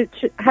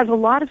 which has a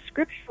lot of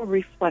scriptural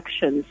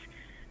reflections.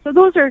 So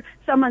those are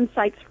some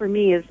insights for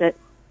me, is that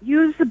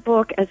use the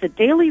book as a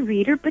daily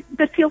reader,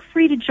 but feel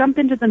free to jump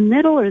into the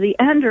middle or the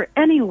end or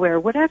anywhere,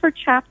 whatever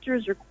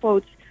chapters or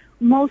quotes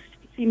most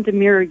seem to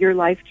mirror your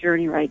life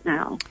journey right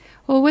now.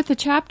 Well, with the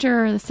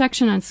chapter, the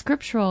section on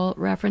scriptural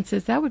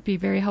references, that would be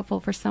very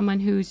helpful for someone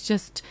who's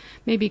just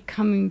maybe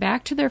coming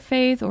back to their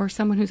faith, or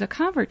someone who's a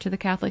convert to the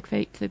Catholic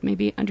faith, to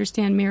maybe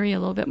understand Mary a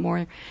little bit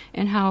more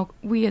and how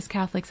we as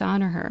Catholics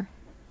honor her.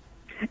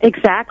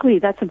 Exactly.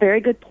 That's a very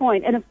good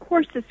point. And, of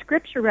course, the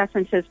scripture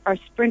references are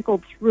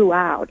sprinkled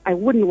throughout. I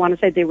wouldn't want to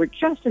say they were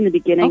just in the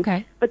beginning,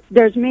 but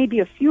there's maybe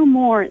a few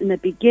more in the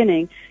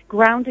beginning,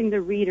 grounding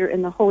the reader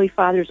in the Holy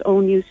Father's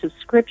own use of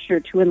Scripture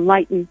to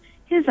enlighten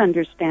his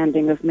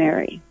understanding of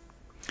Mary.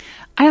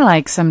 I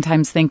like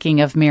sometimes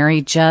thinking of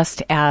Mary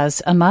just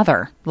as a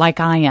mother, like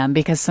I am,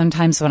 because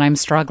sometimes when I'm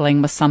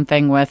struggling with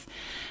something with,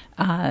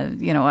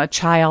 a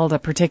child, a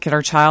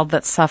particular child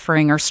that's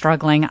suffering or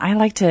struggling, I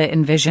like to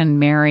envision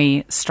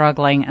Mary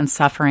struggling and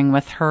suffering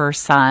with her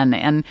son.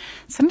 And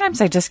sometimes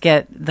I just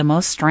get the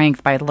most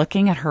strength by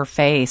looking at her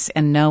face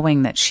and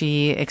knowing that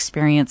she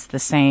experienced the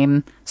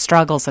same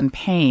struggles and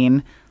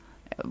pain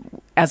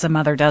as a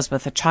mother does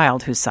with a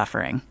child who's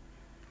suffering.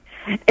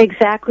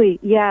 Exactly,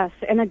 yes.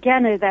 And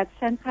again, that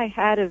sense I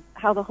had of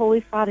how the Holy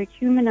Father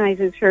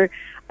humanizes her.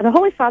 The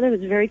Holy Father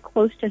was very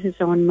close to his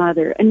own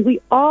mother, and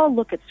we all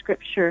look at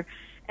Scripture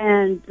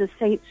and the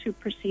saints who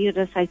preceded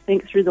us, I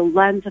think, through the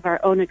lens of our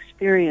own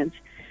experience.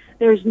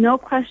 There's no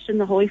question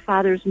the Holy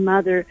Father's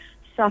mother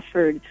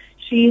suffered.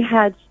 She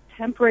had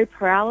temporary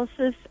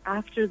paralysis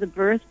after the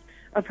birth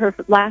of her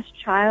last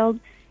child,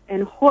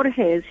 and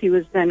Jorge, as he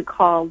was then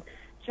called,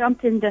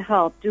 jumped in to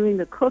help, doing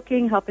the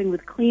cooking, helping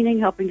with cleaning,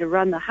 helping to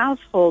run the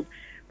household.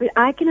 But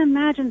I can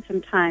imagine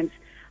sometimes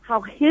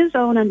how his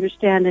own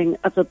understanding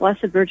of the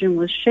Blessed Virgin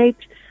was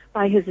shaped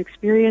by his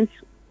experience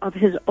of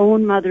his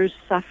own mother's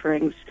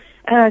sufferings.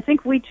 And I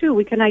think we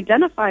can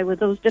identify with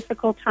those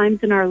difficult times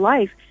in our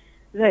life,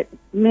 that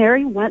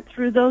Mary went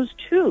through those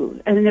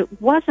too. And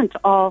it wasn't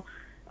all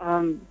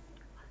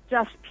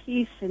just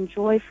peace and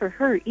joy for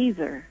her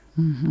either.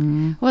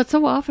 Mm-hmm. Well,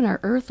 so often our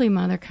earthly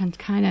mother can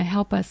kind of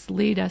help us,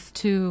 lead us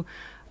to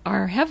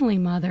our heavenly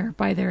mother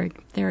by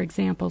their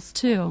examples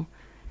too.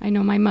 I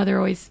know my mother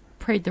always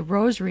prayed the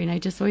rosary, and I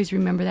just always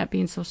remember that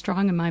being so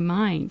strong in my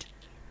mind.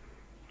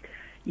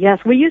 Yes,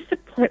 we used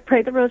to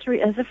pray the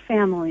rosary as a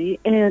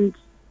family, and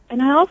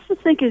I also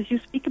think as you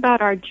speak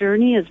about our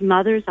journey as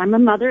mothers, I'm a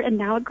mother and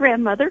now a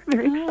grandmother,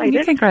 very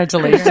excited.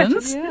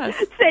 Congratulations.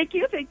 Yes. Thank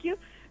you.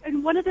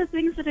 And one of the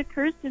things that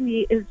occurs to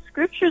me is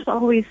Scripture's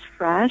always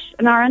fresh,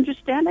 and our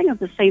understanding of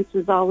the saints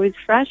is always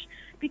fresh,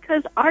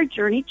 because our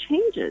journey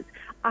changes.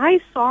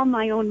 I saw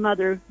my own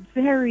mother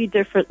very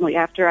differently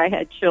after I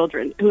had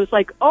children. It was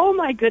like, oh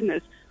my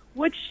goodness,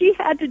 what she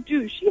had to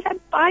do. She had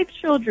 5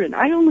 children.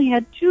 I only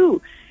had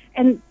 2.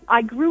 And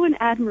I grew in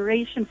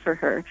admiration for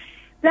her.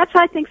 That's,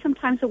 I think,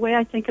 sometimes the way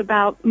I think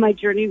about my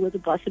journey with the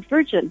Blessed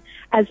Virgin.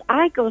 As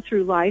I go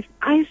through life,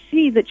 I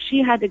see that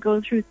she had to go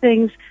through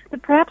things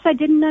that perhaps I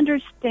didn't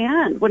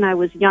understand when I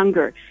was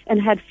younger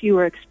and had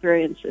fewer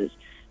experiences.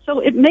 So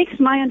it makes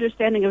my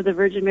understanding of the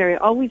Virgin Mary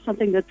always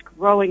something that's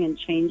growing and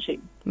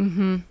changing.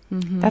 Mm-hmm,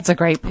 mm-hmm. That's a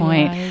great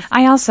point. Yes.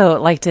 I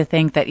also like to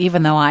think that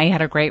even though I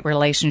had a great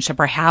relationship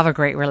or have a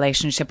great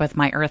relationship with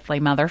my earthly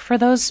mother, for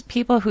those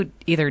people who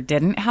either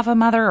didn't have a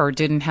mother or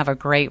didn't have a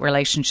great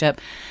relationship,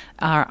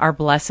 our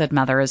Blessed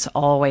Mother is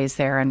always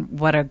there, and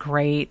what a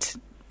great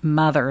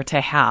mother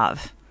to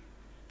have.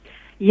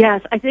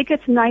 Yes, I think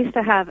it's nice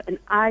to have an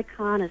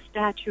icon, a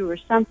statue, or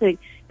something,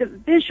 the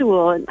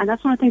visual, and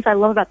that's one of the things I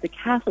love about the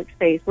Catholic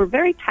faith. We're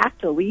very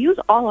tactile. We use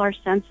all our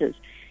senses.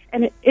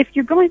 And if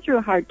you're going through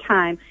a hard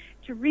time,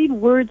 to read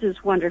words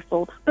is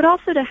wonderful, but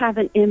also to have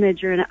an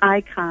image or an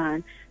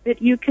icon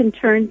that you can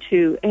turn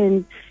to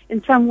and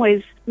in some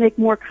ways make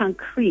more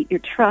concrete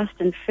your trust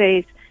and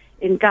faith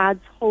in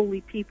God's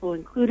holy people,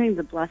 including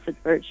the Blessed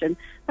Virgin.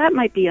 That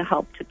might be a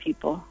help to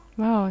people.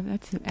 Wow,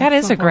 that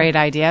is a great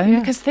idea. Yeah.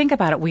 Because think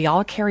about it, we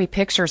all carry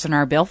pictures in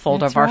our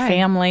billfold of our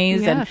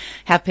families and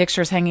have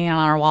pictures hanging on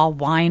our wall.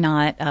 Why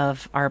not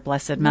of our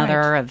Blessed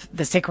Mother, of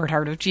the Sacred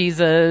Heart of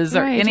Jesus,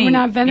 or any? We're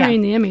not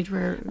venerating the image;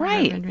 we're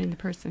venerating the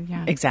person.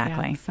 Yeah,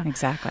 exactly,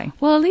 exactly.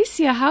 Well,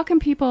 Alicia, how can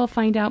people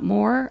find out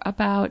more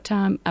about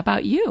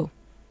you?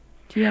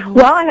 Do you have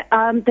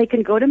they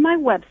can go to my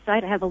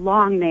website. I have a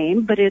long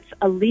name, but it's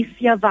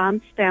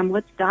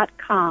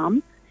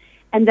AliciaVonStamwitz.com.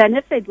 And then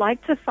if they'd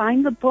like to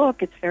find the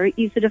book, it's very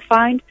easy to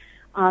find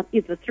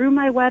either through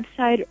my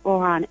website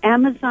or on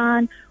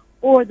Amazon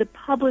or the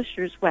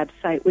publisher's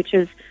website, which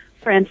is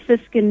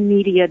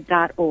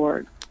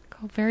franciscanmedia.org.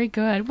 Oh, very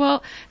good.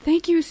 Well,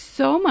 thank you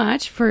so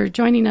much for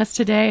joining us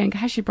today. And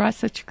gosh, you brought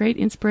such great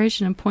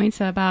inspiration and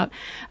points about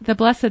the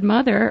Blessed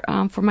Mother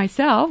for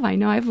myself. I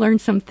know I've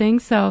learned some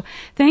things. So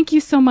thank you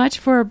so much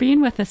for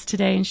being with us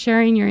today and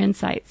sharing your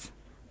insights.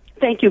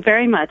 Thank you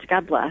very much.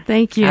 God bless.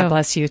 Thank you. God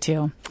bless you,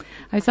 too.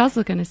 I was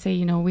also going to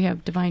say, we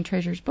have Divine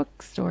Treasures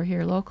bookstore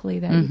here locally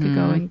that you could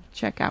go and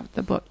check out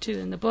the book, too.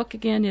 And the book,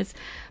 again, is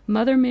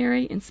Mother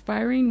Mary,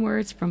 Inspiring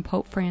Words from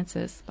Pope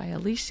Francis by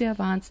Alicia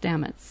von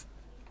Stamwitz.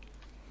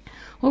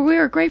 Well, we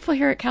are grateful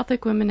here at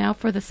Catholic Women Now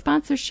for the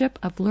sponsorship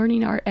of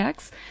Learning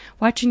RX.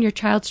 Watching your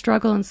child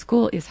struggle in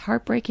school is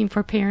heartbreaking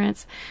for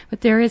parents,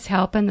 but there is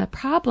help, and the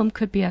problem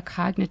could be a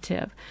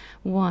cognitive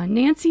one.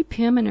 Nancy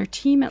Pym and her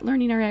team at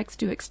Learning RX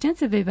do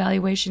extensive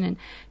evaluation in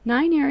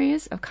 9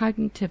 areas of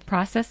cognitive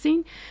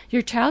processing.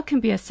 Your child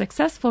can be a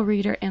successful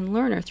reader and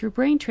learner through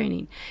brain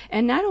training.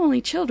 And not only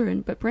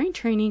children, but brain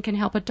training can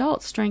help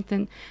adults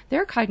strengthen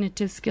their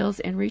cognitive skills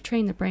and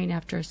retrain the brain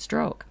after a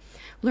stroke.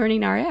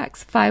 Learning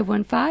RX,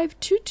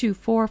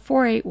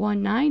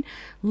 515-224-4819,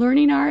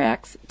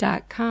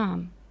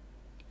 learningrx.com.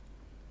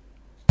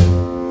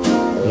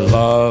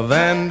 Love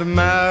and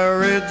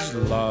marriage,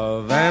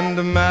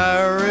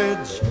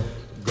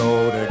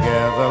 go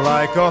together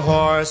like a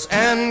horse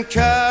and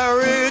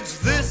carriage.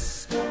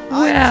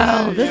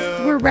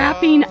 We're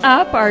wrapping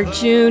up our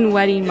June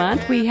wedding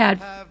month. We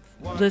had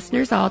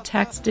listeners all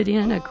texted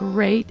in a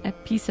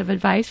piece of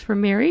advice for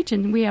marriage,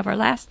 and we have our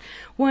last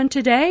one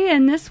today,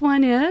 and this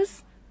one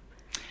is...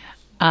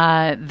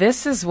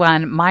 This is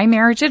one. My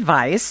marriage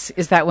advice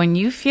is that when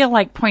you feel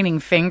like pointing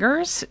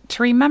fingers,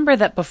 to remember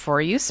that before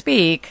you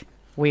speak,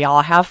 we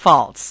all have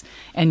faults,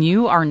 and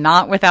you are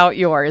not without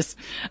yours.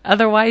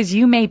 Otherwise,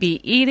 you may be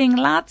eating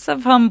lots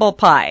of humble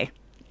pie.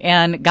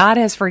 And God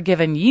has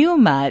forgiven you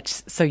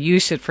much, so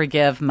you should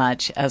forgive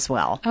much as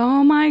well.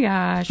 Oh, my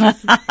gosh.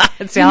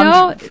 It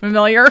sounds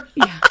familiar.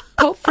 Yeah.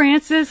 Pope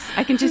Francis,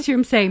 I can just hear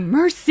him say,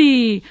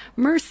 mercy,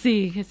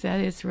 mercy. That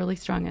is really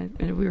strong.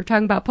 We were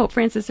talking about Pope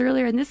Francis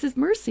earlier, and this is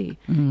mercy,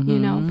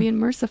 being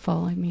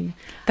merciful. I mean,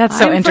 that's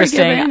so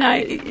interesting.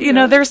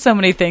 There's so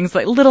many things,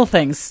 like little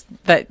things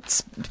that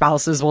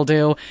spouses will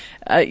do.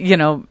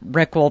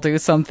 Rick will do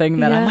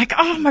something that I'm like,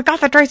 oh my God,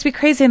 that drives me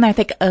crazy. And I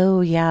think,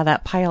 oh yeah,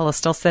 that pile is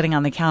still sitting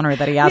on the counter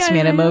that he asked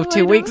me to move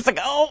 2 weeks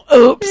ago.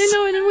 Oops.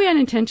 And we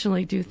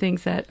unintentionally do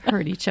things that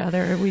hurt each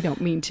other. We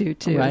don't mean to,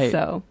 too. Right.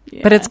 So,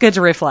 yeah. But it's good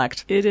to reflect.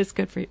 It is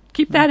good for you.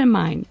 Keep that in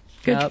mind.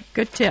 Good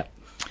tip.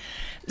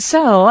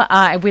 So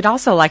we'd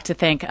also like to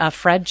thank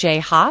Fred J.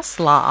 Haas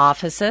Law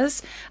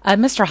Offices.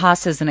 Mr.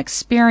 Haas is an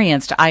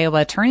experienced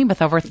Iowa attorney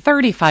with over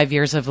 35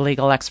 years of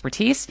legal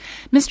expertise.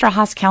 Mr.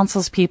 Haas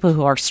counsels people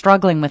who are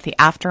struggling with the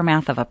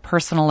aftermath of a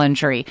personal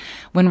injury.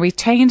 When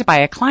retained by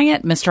a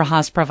client, Mr.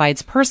 Haas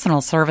provides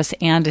personal service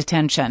and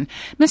attention.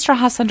 Mr.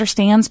 Haas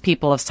understands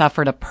people who have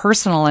suffered a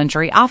personal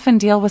injury often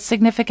deal with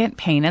significant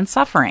pain and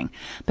suffering.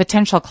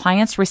 Potential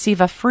clients receive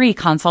a free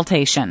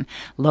consultation.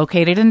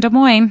 Located in Des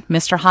Moines,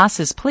 Mr. Haas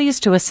is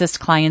pleased to assist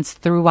clients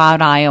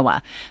throughout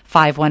Iowa.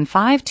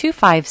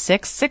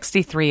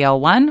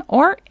 515-256-6301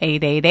 or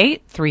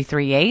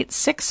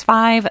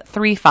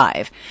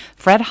 888-338-6535.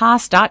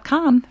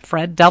 FredHaas.com.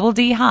 Fred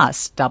D.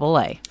 Haas,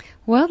 AA.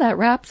 Well, that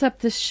wraps up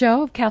this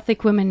show of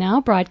Catholic Women Now,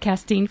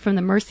 broadcasting from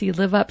the Mercy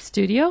Live Up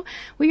studio.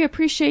 We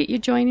appreciate you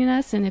joining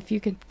us, and if you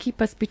could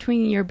keep us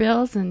between your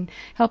bills and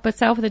help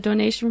us out with a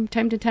donation from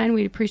time to time,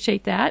 we'd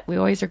appreciate that. We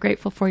always are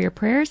grateful for your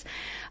prayers.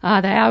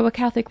 The Iowa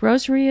Catholic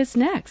Rosary is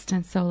next,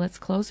 and so let's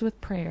close with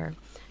prayer.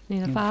 In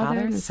the name of the Father,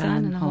 and the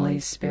Son, and the Holy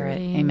Spirit.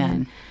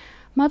 Amen.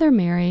 Mother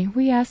Mary,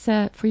 we ask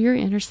that for your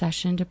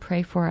intercession to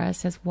pray for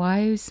us as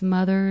wives,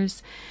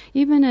 mothers,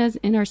 even as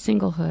in our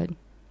singlehood.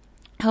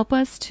 Help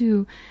us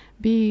to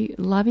be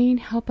loving.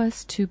 Help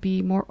us to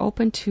be more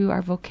open to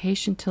our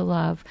vocation to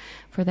love,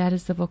 for that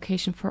is the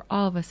vocation for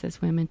all of us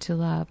as women to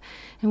love.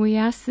 And we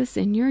ask this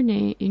in your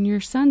name, in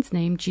your Son's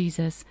name,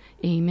 Jesus.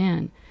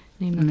 Amen.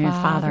 In the name of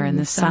the Father, and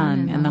the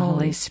Son, and the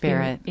Holy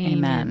Spirit.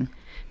 Amen.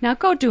 Now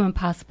go do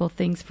impossible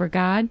things for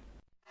God.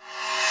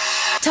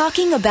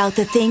 Talking about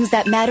the things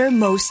that matter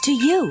most to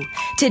you.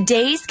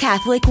 Today's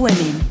Catholic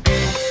Women.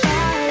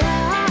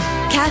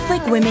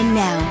 Catholic Women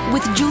Now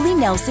with Julie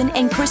Nelson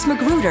and Chris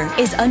Magruder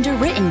is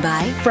underwritten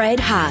by Fred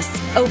Haas.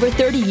 Over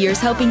 30 years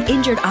helping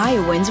injured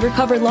Iowans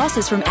recover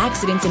losses from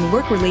accidents and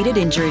work-related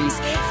injuries.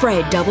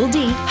 Fred D.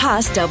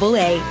 Haas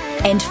AA.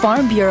 And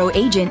Farm Bureau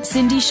agent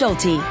Cindy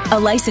Schulte, a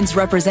licensed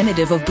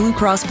representative of Blue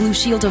Cross Blue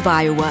Shield of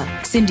Iowa.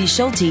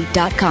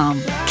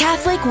 CindySchulte.com.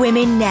 Catholic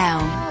Women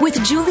Now with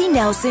Julie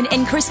Nelson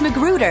and Chris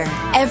Magruder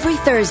every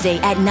Thursday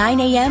at 9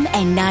 a.m.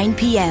 and 9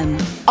 p.m.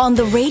 on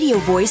the radio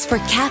voice for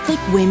Catholic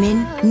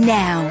Women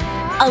Now.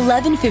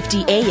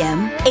 1150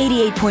 AM,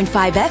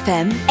 88.5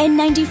 FM, and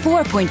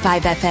 94.5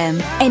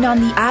 FM, and on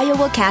the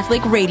Iowa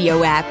Catholic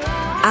Radio app.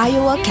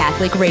 Iowa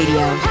Catholic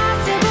Radio.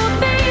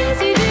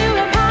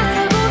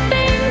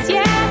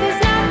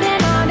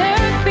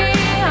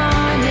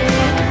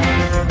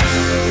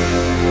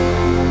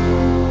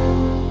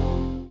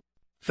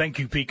 Thank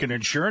you, Pekin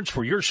Insurance,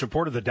 for your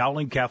support of the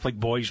Dowling Catholic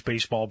Boys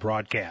Baseball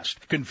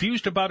broadcast.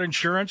 Confused about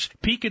insurance?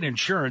 Pekin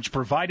Insurance,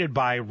 provided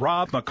by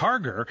Rob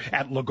McCarger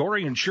at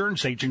Liguori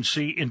Insurance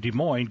Agency in Des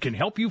Moines, can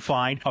help you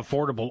find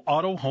affordable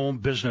auto, home,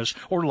 business,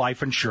 or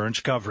life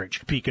insurance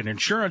coverage. Pekin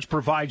Insurance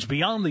provides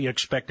beyond the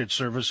expected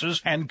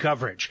services and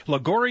coverage.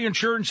 Liguori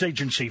Insurance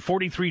Agency,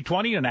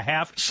 4320 and a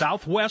half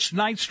Southwest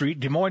 9th Street,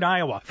 Des Moines,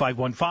 Iowa,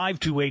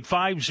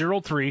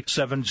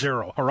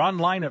 515-285-0370, or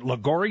online at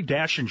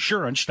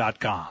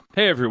liguori-insurance.com.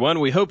 Hey everyone,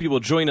 we hope you will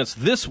join us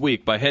this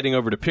week by heading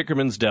over to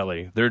Pickerman's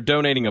Deli. They're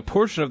donating a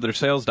portion of their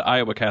sales to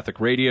Iowa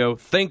Catholic Radio.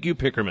 Thank you,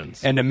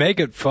 Pickerman's. And to make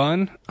it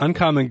fun,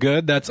 Uncommon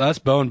Good, that's us,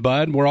 Bo and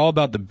Bud, we're all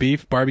about the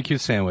beef barbecue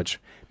sandwich.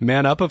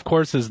 Man Up, of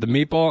course, is the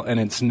meatball, and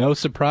it's no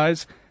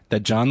surprise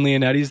that John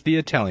Leonetti's the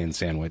Italian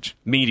sandwich.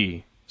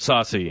 Meaty,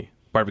 saucy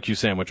barbecue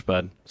sandwich,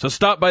 Bud. So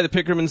stop by the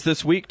Pickerman's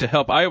this week to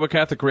help Iowa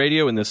Catholic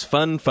Radio in this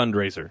fun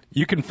fundraiser.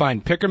 You can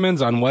find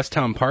Pickerman's on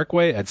Westtown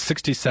Parkway at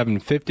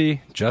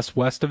 6750, just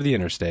west of the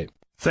interstate.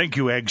 Thank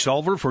you, Egg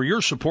Solver, for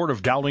your support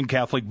of Dowling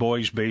Catholic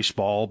Boys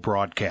baseball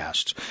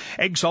broadcasts.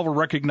 Egg Solver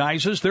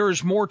recognizes there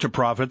is more to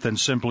profit than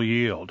simply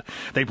yield.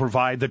 They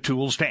provide the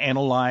tools to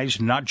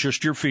analyze not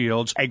just your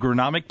field's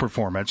agronomic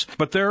performance,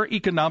 but their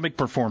economic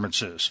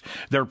performances.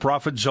 Their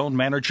Profit Zone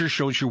Manager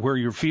shows you where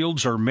your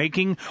fields are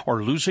making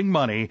or losing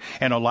money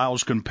and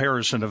allows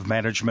comparison of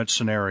management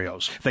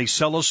scenarios. They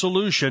sell a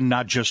solution,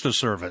 not just a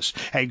service.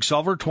 Egg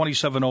Solver,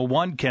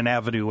 2701 Kent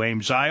Avenue,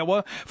 Ames,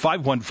 Iowa,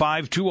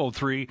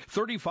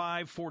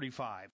 515-203-3545.